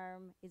left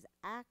arm is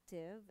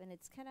active and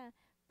it's kind of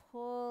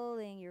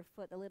pulling your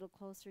foot a little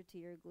closer to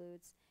your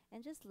glutes,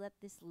 and just let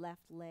this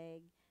left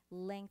leg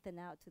lengthen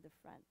out to the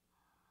front.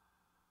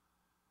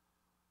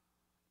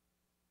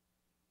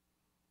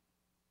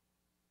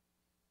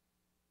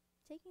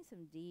 Taking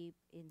some deep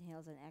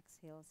inhales and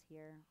exhales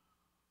here.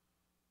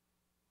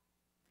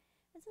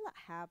 There's a lot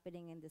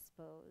happening in this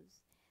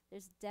pose.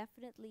 There's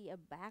definitely a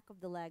back of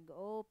the leg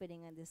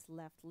opening on this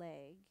left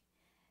leg.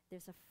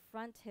 There's a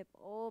front hip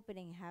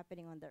opening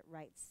happening on the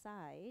right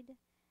side.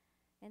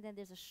 And then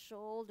there's a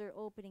shoulder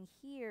opening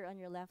here on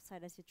your left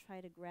side as you try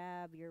to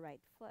grab your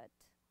right foot.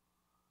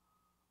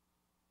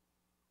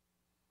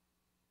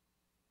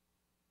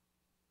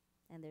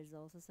 And there's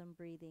also some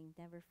breathing.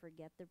 Never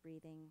forget the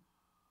breathing.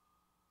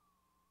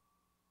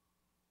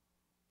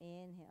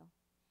 Inhale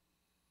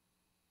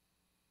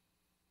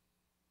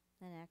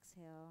and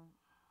exhale.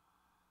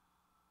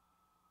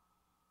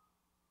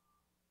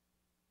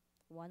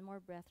 One more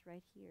breath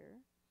right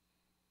here.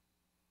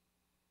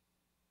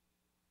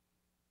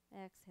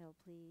 Exhale,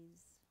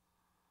 please.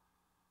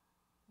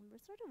 And we're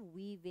sort of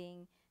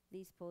weaving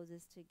these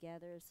poses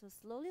together. So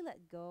slowly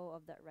let go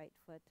of that right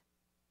foot.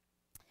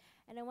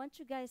 And I want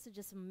you guys to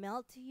just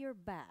melt to your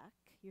back,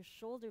 your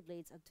shoulder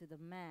blades onto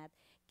the mat,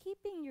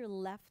 keeping your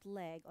left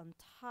leg on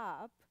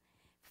top.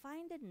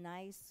 Find a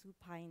nice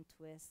supine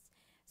twist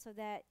so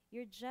that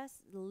you're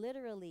just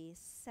literally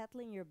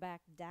settling your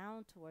back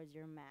down towards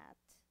your mat.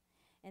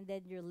 And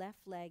then your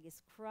left leg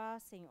is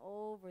crossing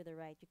over the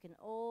right. You can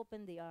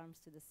open the arms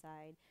to the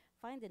side.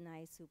 Find a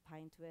nice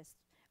supine twist,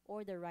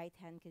 or the right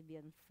hand could be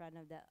in front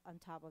of that, on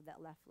top of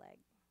that left leg.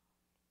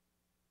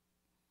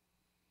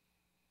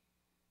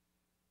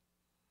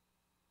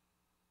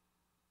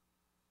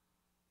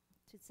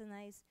 So it's a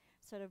nice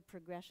sort of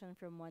progression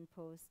from one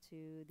pose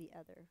to the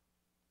other.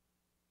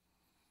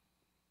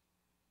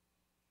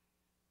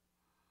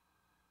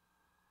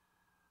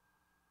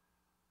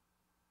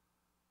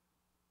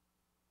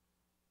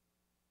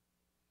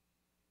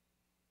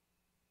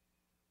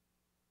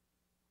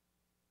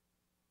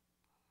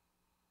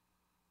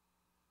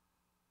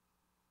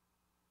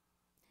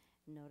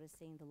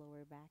 Noticing the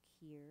lower back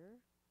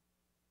here,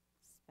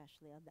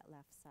 especially on that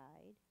left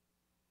side,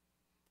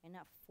 and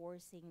not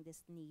forcing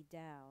this knee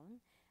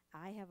down.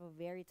 I have a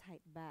very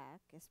tight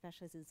back,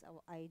 especially since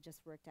I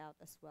just worked out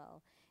as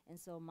well. And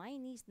so my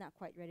knee's not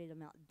quite ready to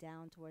melt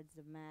down towards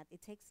the mat.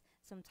 It takes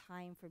some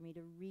time for me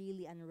to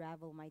really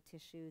unravel my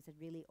tissues and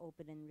really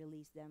open and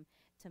release them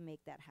to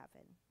make that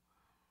happen.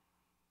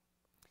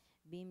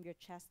 Beam your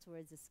chest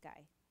towards the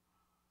sky.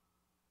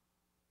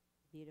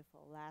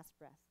 Beautiful. Last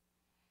breath.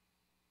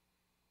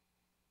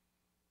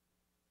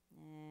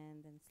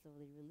 And then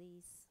slowly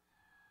release.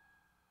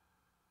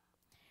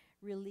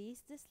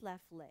 Release this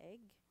left leg.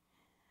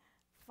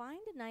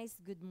 Find a nice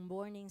good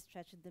morning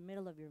stretch in the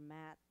middle of your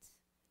mat.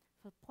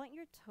 So point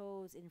your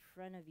toes in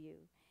front of you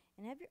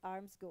and have your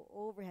arms go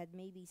overhead,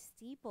 maybe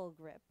steeple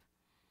grip.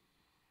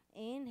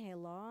 Inhale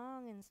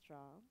long and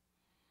strong.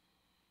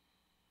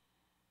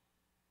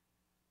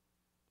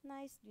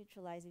 Nice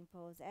neutralizing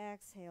pose.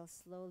 Exhale,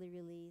 slowly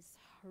release.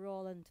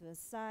 Roll onto a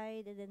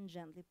side and then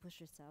gently push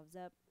yourselves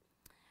up.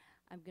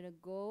 I'm going to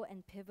go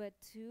and pivot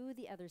to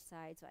the other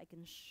side so I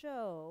can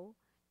show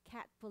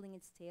cat pulling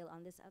its tail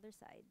on this other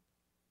side.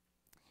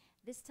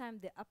 This time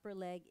the upper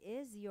leg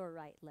is your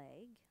right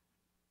leg.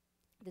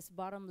 This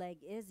bottom leg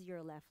is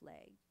your left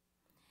leg.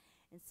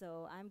 And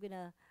so I'm going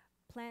to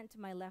plant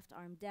my left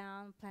arm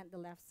down, plant the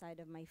left side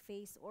of my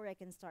face, or I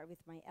can start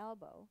with my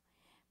elbow.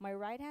 My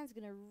right hand's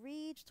going to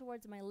reach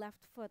towards my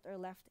left foot or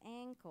left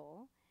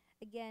ankle.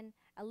 Again,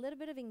 a little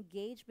bit of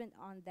engagement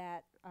on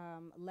that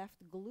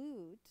left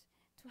glute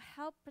to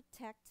help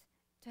protect,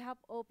 to help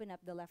open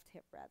up the left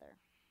hip rather.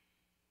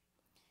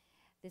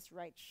 This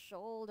right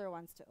shoulder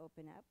wants to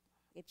open up.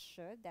 It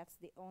should. That's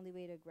the only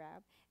way to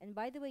grab. And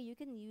by the way, you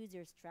can use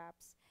your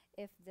straps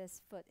if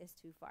this foot is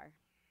too far.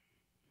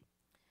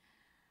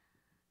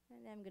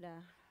 And I'm going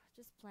to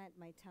just plant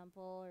my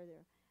temple or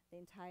the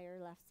entire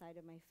left side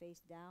of my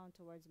face down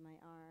towards my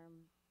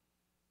arm.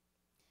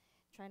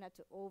 Try not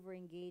to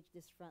over-engage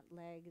this front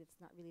leg.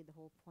 That's not really the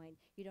whole point.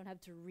 You don't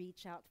have to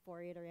reach out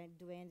for it or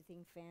do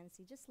anything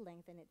fancy. Just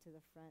lengthen it to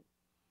the front.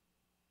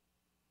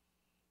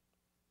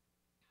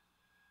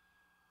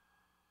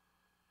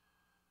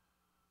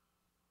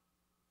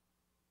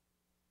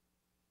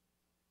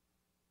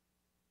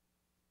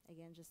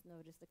 Again, just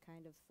notice the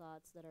kind of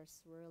thoughts that are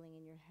swirling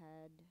in your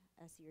head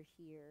as you're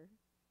here.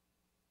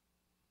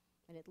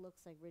 And it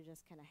looks like we're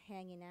just kind of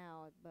hanging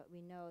out, but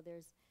we know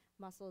there's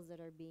muscles that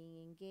are being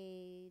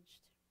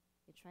engaged.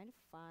 You're trying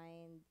to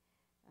find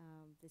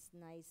this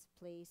nice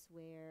place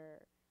where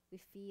we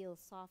feel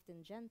soft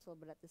and gentle,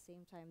 but at the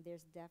same time,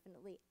 there's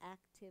definitely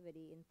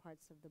activity in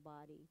parts of the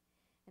body.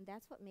 And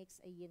that's what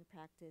makes a yin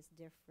practice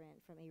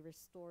different from a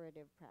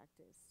restorative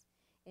practice.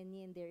 In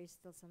yin, there is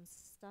still some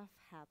stuff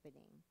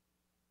happening.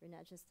 We're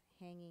not just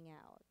hanging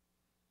out.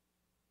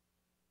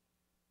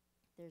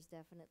 There's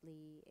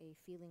definitely a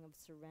feeling of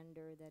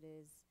surrender that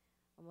is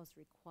almost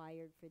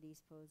required for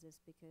these poses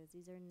because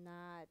these are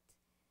not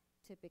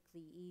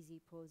typically easy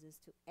poses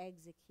to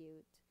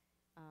execute,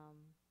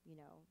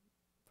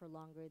 for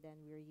longer than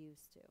we're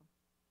used to.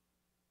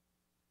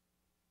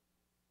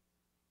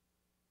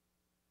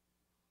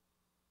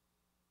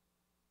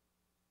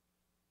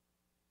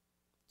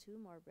 Two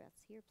more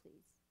breaths here,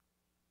 please.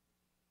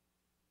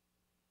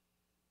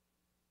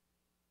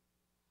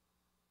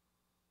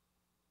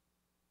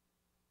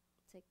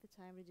 Take the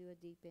time to do a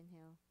deep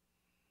inhale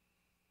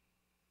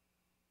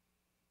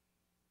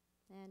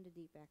and a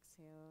deep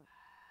exhale.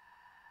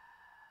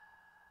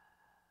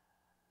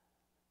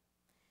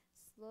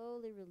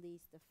 Slowly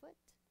release the foot.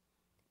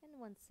 And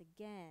once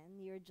again,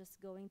 you're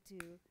just going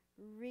to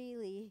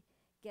really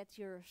get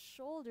your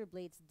shoulder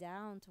blades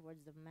down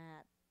towards the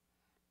mat.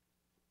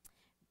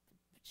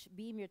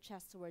 beam your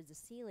chest towards the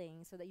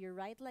ceiling so that your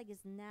right leg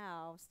is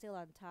now still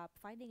on top,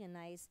 finding a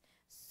nice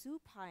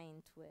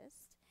supine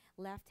twist.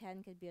 Left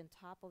hand could be on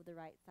top of the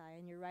right thigh,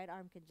 and your right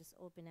arm can just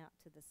open out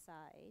to the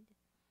side.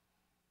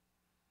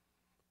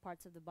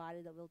 Parts of the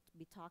body that we'll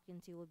be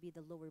talking to will be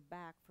the lower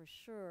back for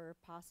sure,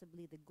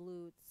 possibly the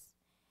glutes.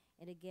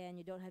 And again,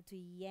 you don't have to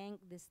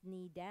yank this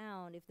knee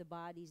down if the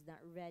body's not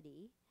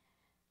ready.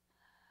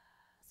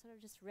 Sort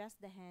of just rest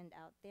the hand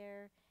out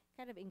there,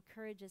 kind of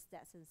encourages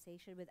that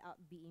sensation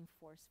without being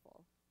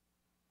forceful.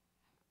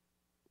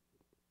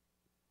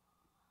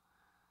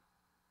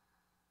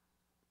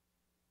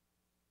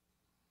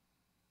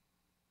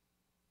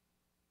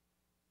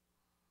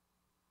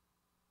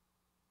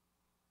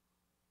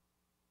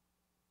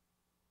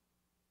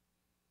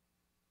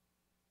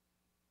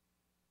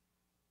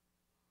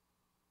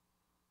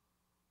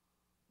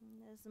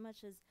 As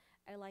much as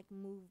I like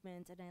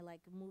movement and I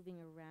like moving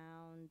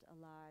around a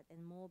lot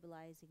and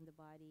mobilizing the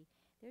body,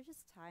 there are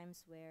just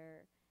times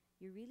where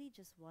you really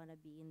just want to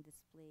be in this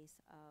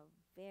place of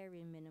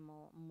very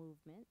minimal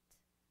movement.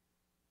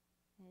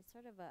 And it's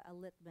sort of a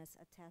litmus,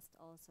 a test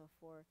also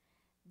for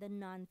the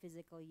non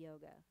physical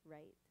yoga,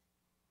 right?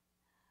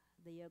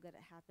 The yoga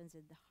that happens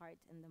in the heart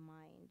and the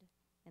mind.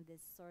 And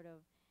this sort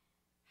of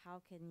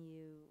how can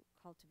you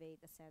cultivate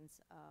a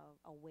sense of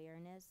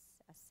awareness,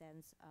 a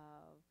sense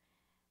of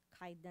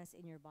kindness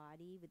in your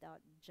body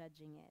without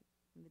judging it,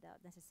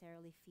 without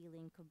necessarily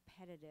feeling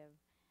competitive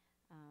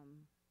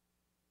um,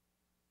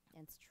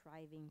 and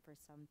striving for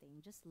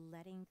something, just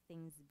letting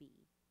things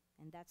be.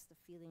 And that's the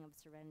feeling of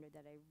surrender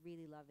that I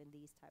really love in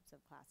these types of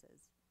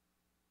classes.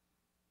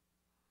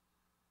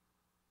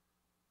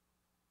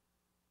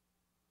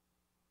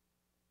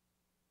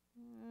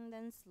 And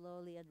then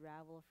slowly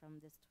unravel from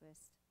this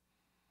twist.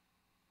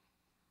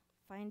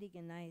 Finding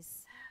a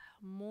nice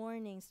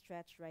morning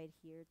stretch right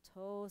here.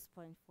 Toes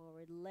point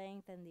forward.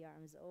 Lengthen the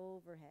arms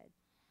overhead.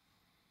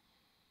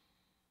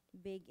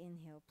 Big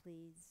inhale,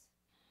 please.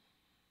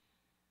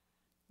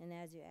 And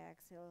as you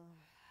exhale,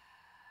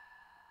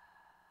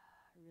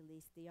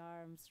 release the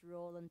arms.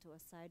 Roll onto a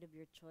side of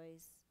your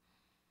choice.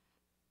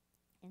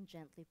 And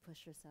gently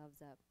push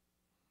yourselves up.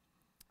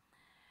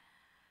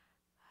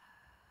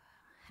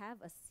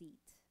 Have a seat.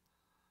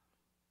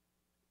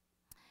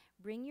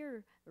 Bring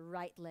your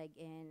right leg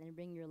in and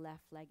bring your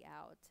left leg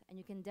out. And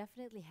you can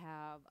definitely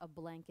have a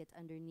blanket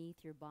underneath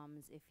your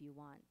bums if you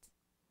want.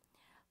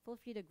 Feel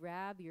free to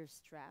grab your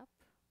strap.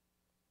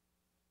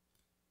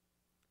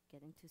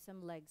 Get into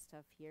some leg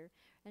stuff here.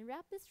 And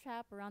wrap this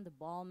strap around the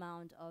ball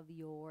mount of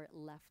your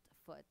left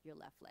foot, your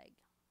left leg.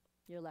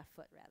 Your left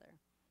foot, rather.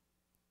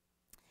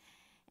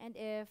 And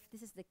if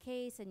this is the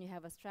case and you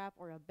have a strap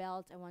or a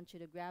belt, I want you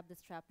to grab the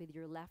strap with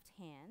your left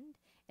hand.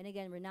 And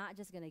again, we're not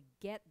just going to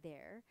get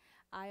there.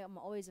 I am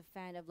always a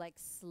fan of like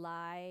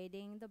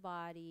sliding the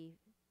body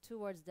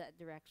towards that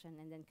direction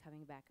and then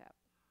coming back up.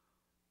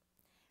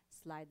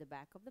 Slide the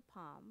back of the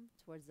palm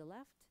towards the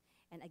left.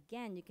 And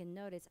again, you can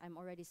notice I'm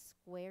already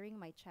squaring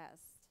my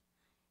chest,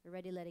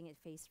 already letting it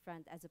face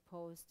front as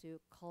opposed to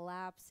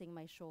collapsing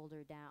my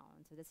shoulder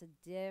down. So that's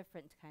a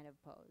different kind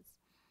of pose.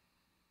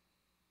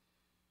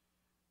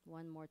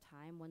 One more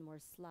time, one more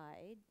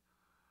slide.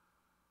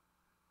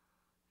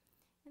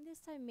 And this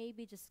time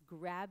maybe just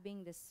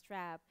grabbing the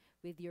strap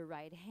with your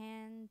right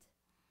hand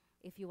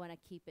if you want to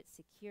keep it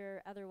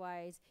secure.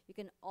 Otherwise, you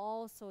can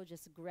also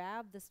just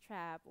grab the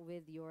strap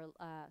with your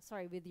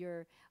with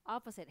your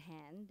opposite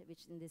hand,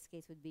 which in this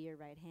case would be your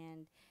right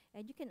hand.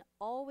 And you can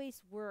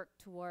always work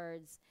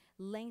towards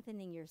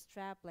lengthening your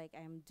strap like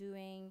I'm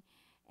doing.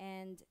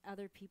 And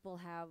other people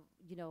have,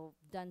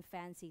 done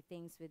fancy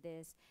things with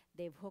this.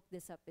 They've hooked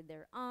this up in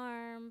their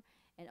arm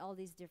and all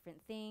these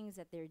different things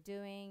that they're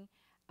doing.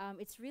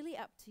 It's really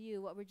up to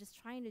you. What we're just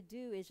trying to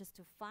do is just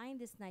to find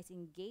this nice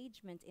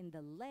engagement in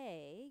the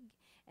leg,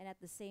 and at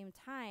the same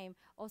time,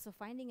 also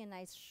finding a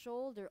nice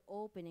shoulder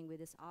opening with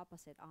this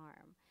opposite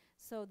arm.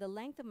 So the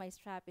length of my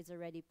strap is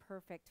already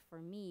perfect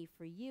for me.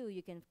 For you,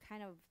 you can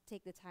kind of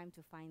take the time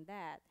to find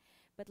that.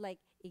 But like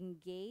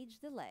engage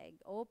the leg,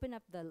 open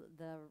up the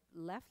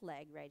left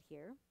leg right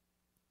here.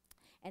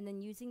 And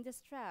then using the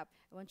strap,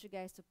 I want you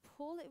guys to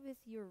pull it with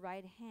your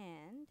right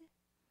hand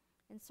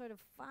and sort of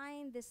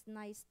find this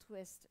nice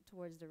twist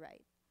towards the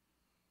right.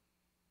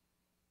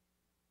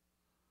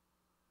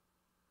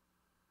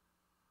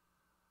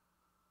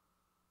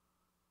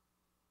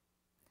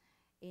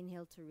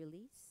 Inhale to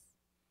release.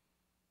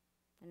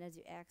 And as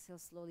you exhale,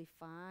 slowly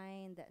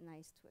find that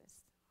nice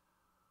twist.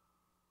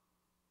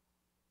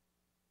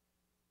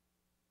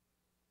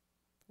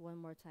 One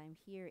more time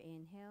here,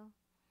 inhale.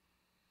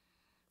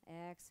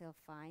 Exhale,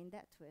 find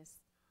that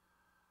twist.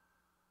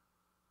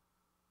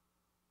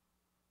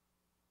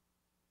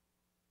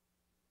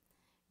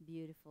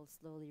 Beautiful,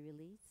 slowly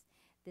release.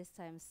 This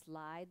time,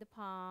 slide the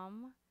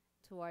palm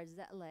towards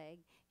that leg.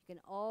 You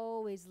can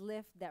always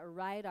lift that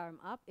right arm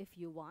up if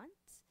you want.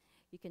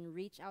 You can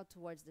reach out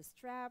towards the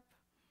strap,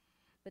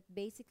 but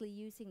basically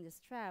using the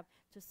strap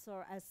to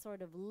as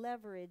sort of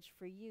leverage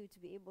for you to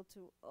be able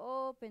to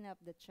open up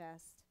the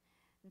chest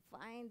And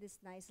find this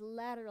nice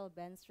lateral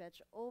bend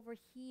stretch over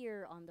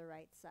here on the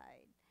right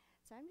side.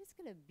 So I'm just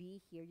gonna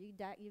be here. You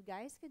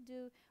guys could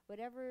do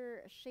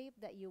whatever shape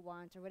that you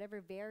want or whatever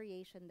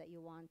variation that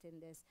you want in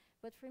this.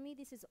 But for me,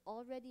 this is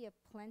already a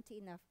plenty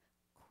enough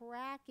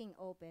cracking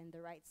open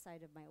the right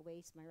side of my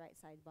waist, my right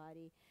side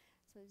body.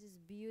 So this is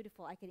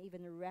beautiful. I can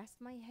even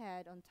rest my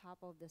head on top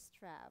of the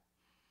strap.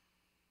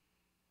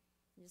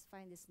 Just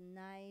find this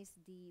nice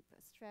deep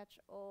stretch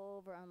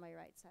over on my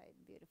right side.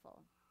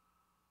 Beautiful.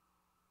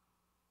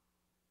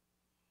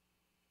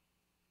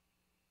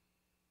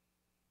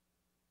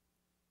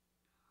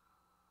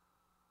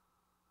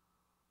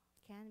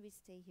 Can we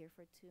stay here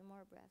for 2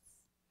 more breaths?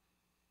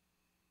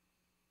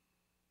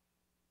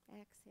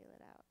 Exhale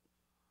it out.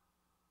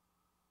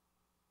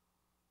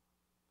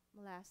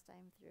 Last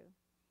time through.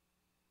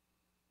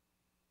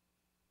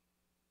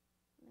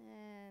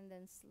 And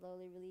then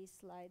slowly release,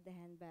 slide the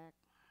hand back.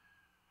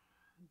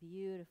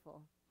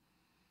 Beautiful.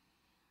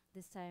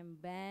 This time,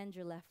 bend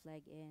your left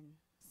leg in,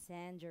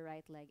 send your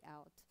right leg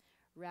out.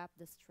 Wrap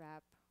the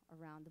strap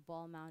around the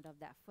ball mount of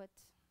that foot.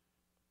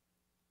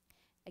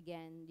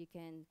 Again, you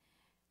can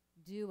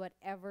do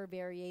whatever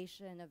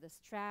variation of the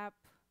strap,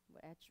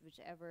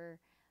 whichever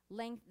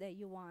length that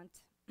you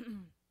want.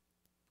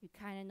 You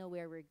kind of know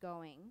where we're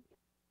going.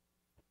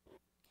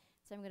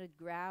 So I'm going to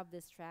grab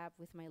this strap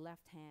with my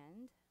left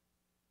hand.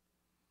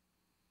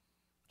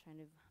 Trying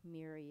to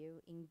mirror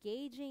you.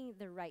 Engaging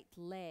the right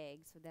leg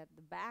so that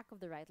the back of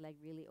the right leg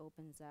really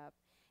opens up.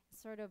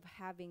 Sort of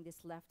having this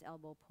left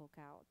elbow poke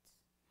out.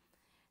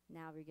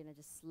 Now we're going to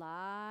just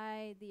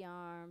slide the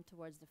arm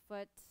towards the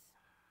foot,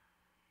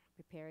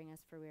 preparing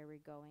us for where we're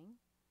going.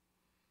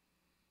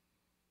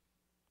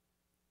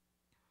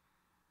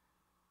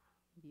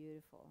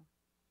 Beautiful.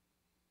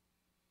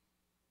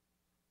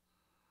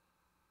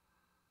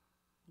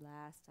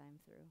 Last time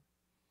through.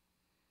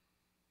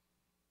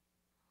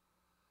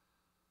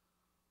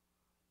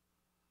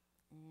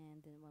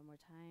 And then one more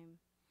time.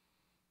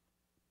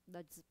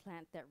 Let's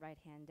plant that right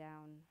hand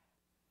down.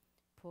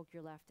 Poke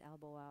your left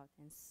elbow out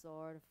and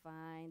sort of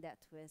find that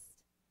twist.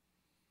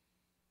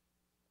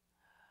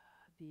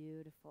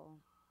 Beautiful.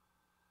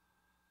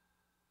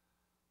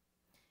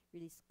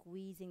 Really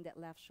squeezing that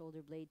left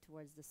shoulder blade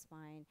towards the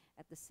spine.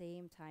 At the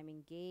same time,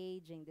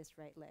 engaging this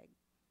right leg.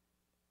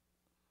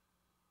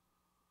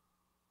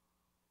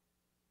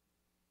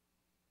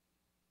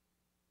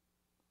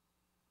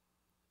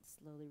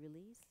 Slowly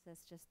release.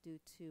 Let's just do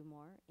 2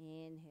 more.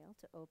 Inhale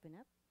to open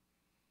up.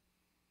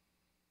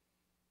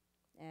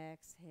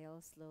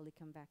 Exhale, slowly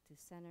come back to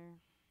center.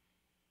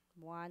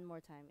 One more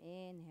time.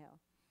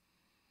 Inhale.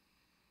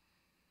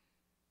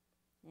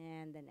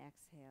 And then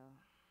exhale.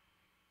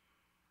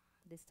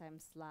 This time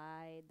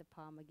slide the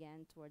palm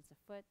again towards the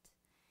foot.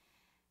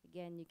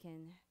 Again, you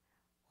can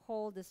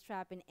hold the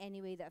strap in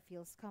any way that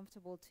feels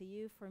comfortable to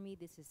you. For me,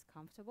 this is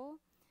comfortable.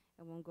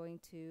 And I'm going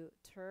to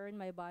turn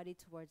my body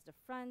towards the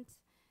front,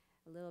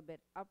 a little bit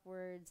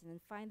upwards, and then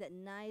find that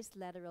nice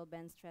lateral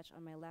bend stretch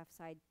on my left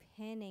side,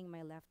 pinning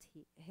my left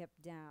hip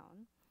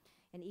down,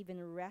 and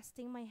even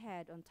resting my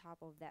head on top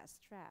of that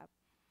strap.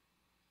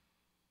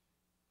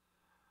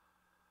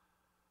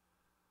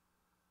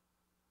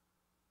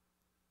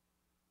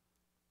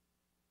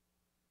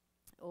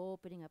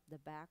 Opening up the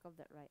back of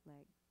that right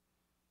leg.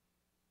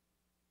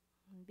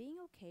 And being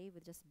okay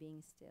with just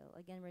being still.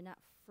 Again, we're not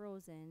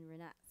frozen, we're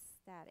not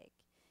static.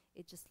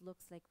 It just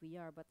looks like we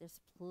are, but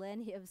there's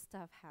plenty of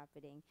stuff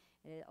happening.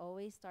 And it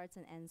always starts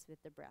and ends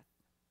with the breath.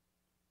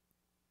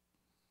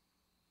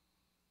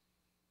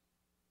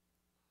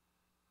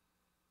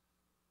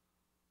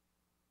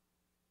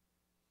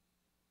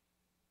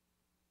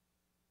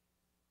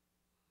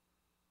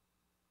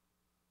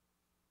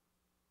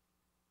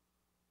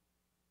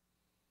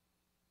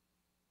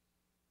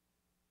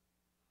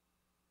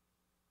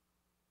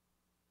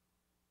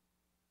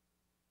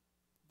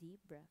 Deep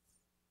breaths.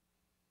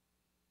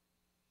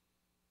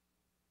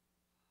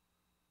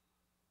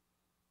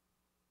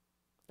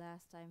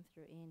 Last time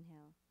through,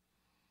 inhale.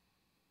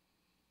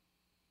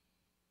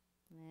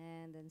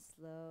 And then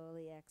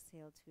slowly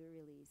exhale to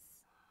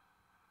release.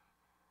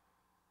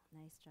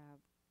 Nice job.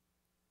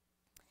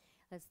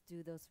 Let's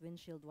do those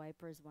windshield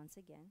wipers once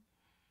again.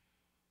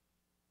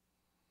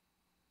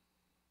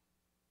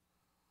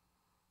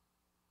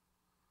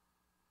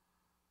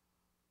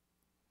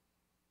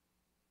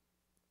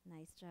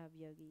 Nice job,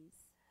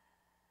 yogis.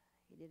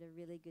 You did a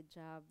really good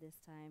job this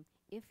time.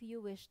 If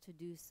you wish to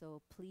do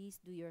so, please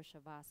do your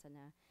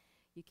shavasana.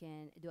 You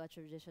can do a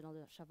traditional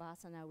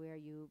shavasana where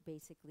you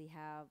basically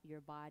have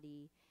your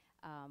body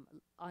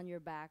on your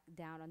back,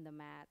 down on the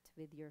mat,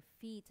 with your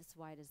feet as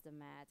wide as the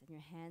mat, and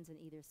your hands on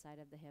either side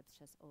of the hips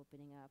just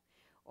opening up.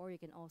 Or you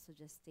can also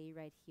just stay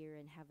right here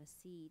and have a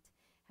seat,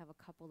 have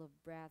a couple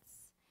of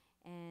breaths,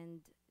 and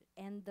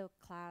end the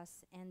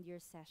class, end your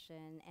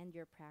session, end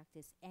your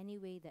practice any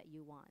way that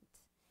you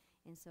want.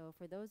 And so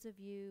for those of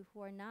you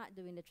who are not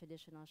doing the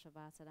traditional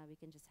shavasana, we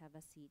can just have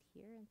a seat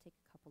here and take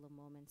a couple of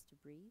moments to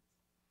breathe.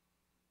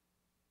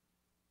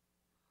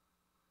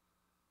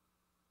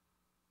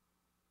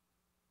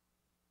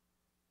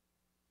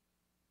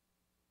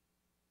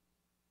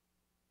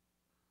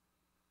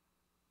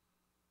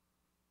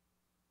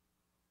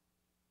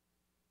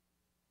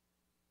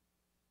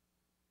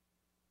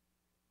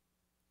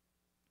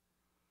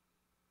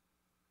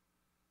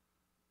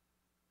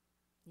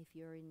 If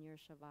you're in your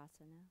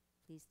Shavasana,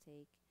 please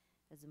take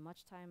as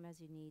much time as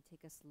you need,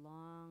 take as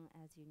long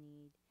as you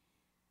need.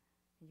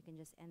 And you can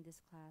just end this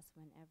class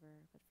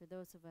whenever. But for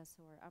those of us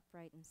who are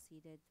upright and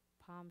seated,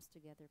 palms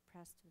together,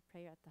 pressed with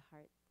prayer at the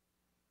heart.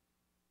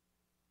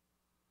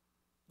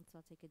 And so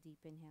I'll take a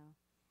deep inhale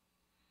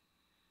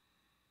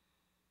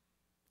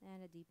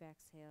and a deep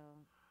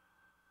exhale.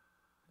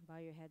 Bow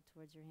your head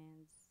towards your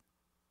hands.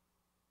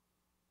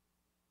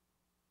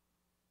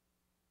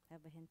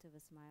 Have a hint of a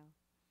smile.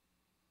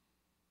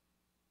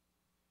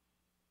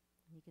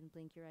 And you can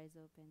blink your eyes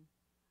open.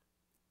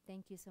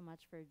 Thank you so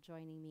much for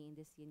joining me in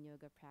this Yin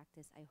Yoga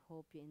practice. I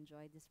hope you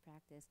enjoyed this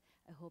practice.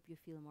 I hope you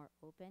feel more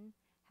open.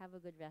 Have a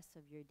good rest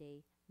of your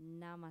day.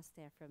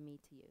 Namaste from me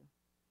to you.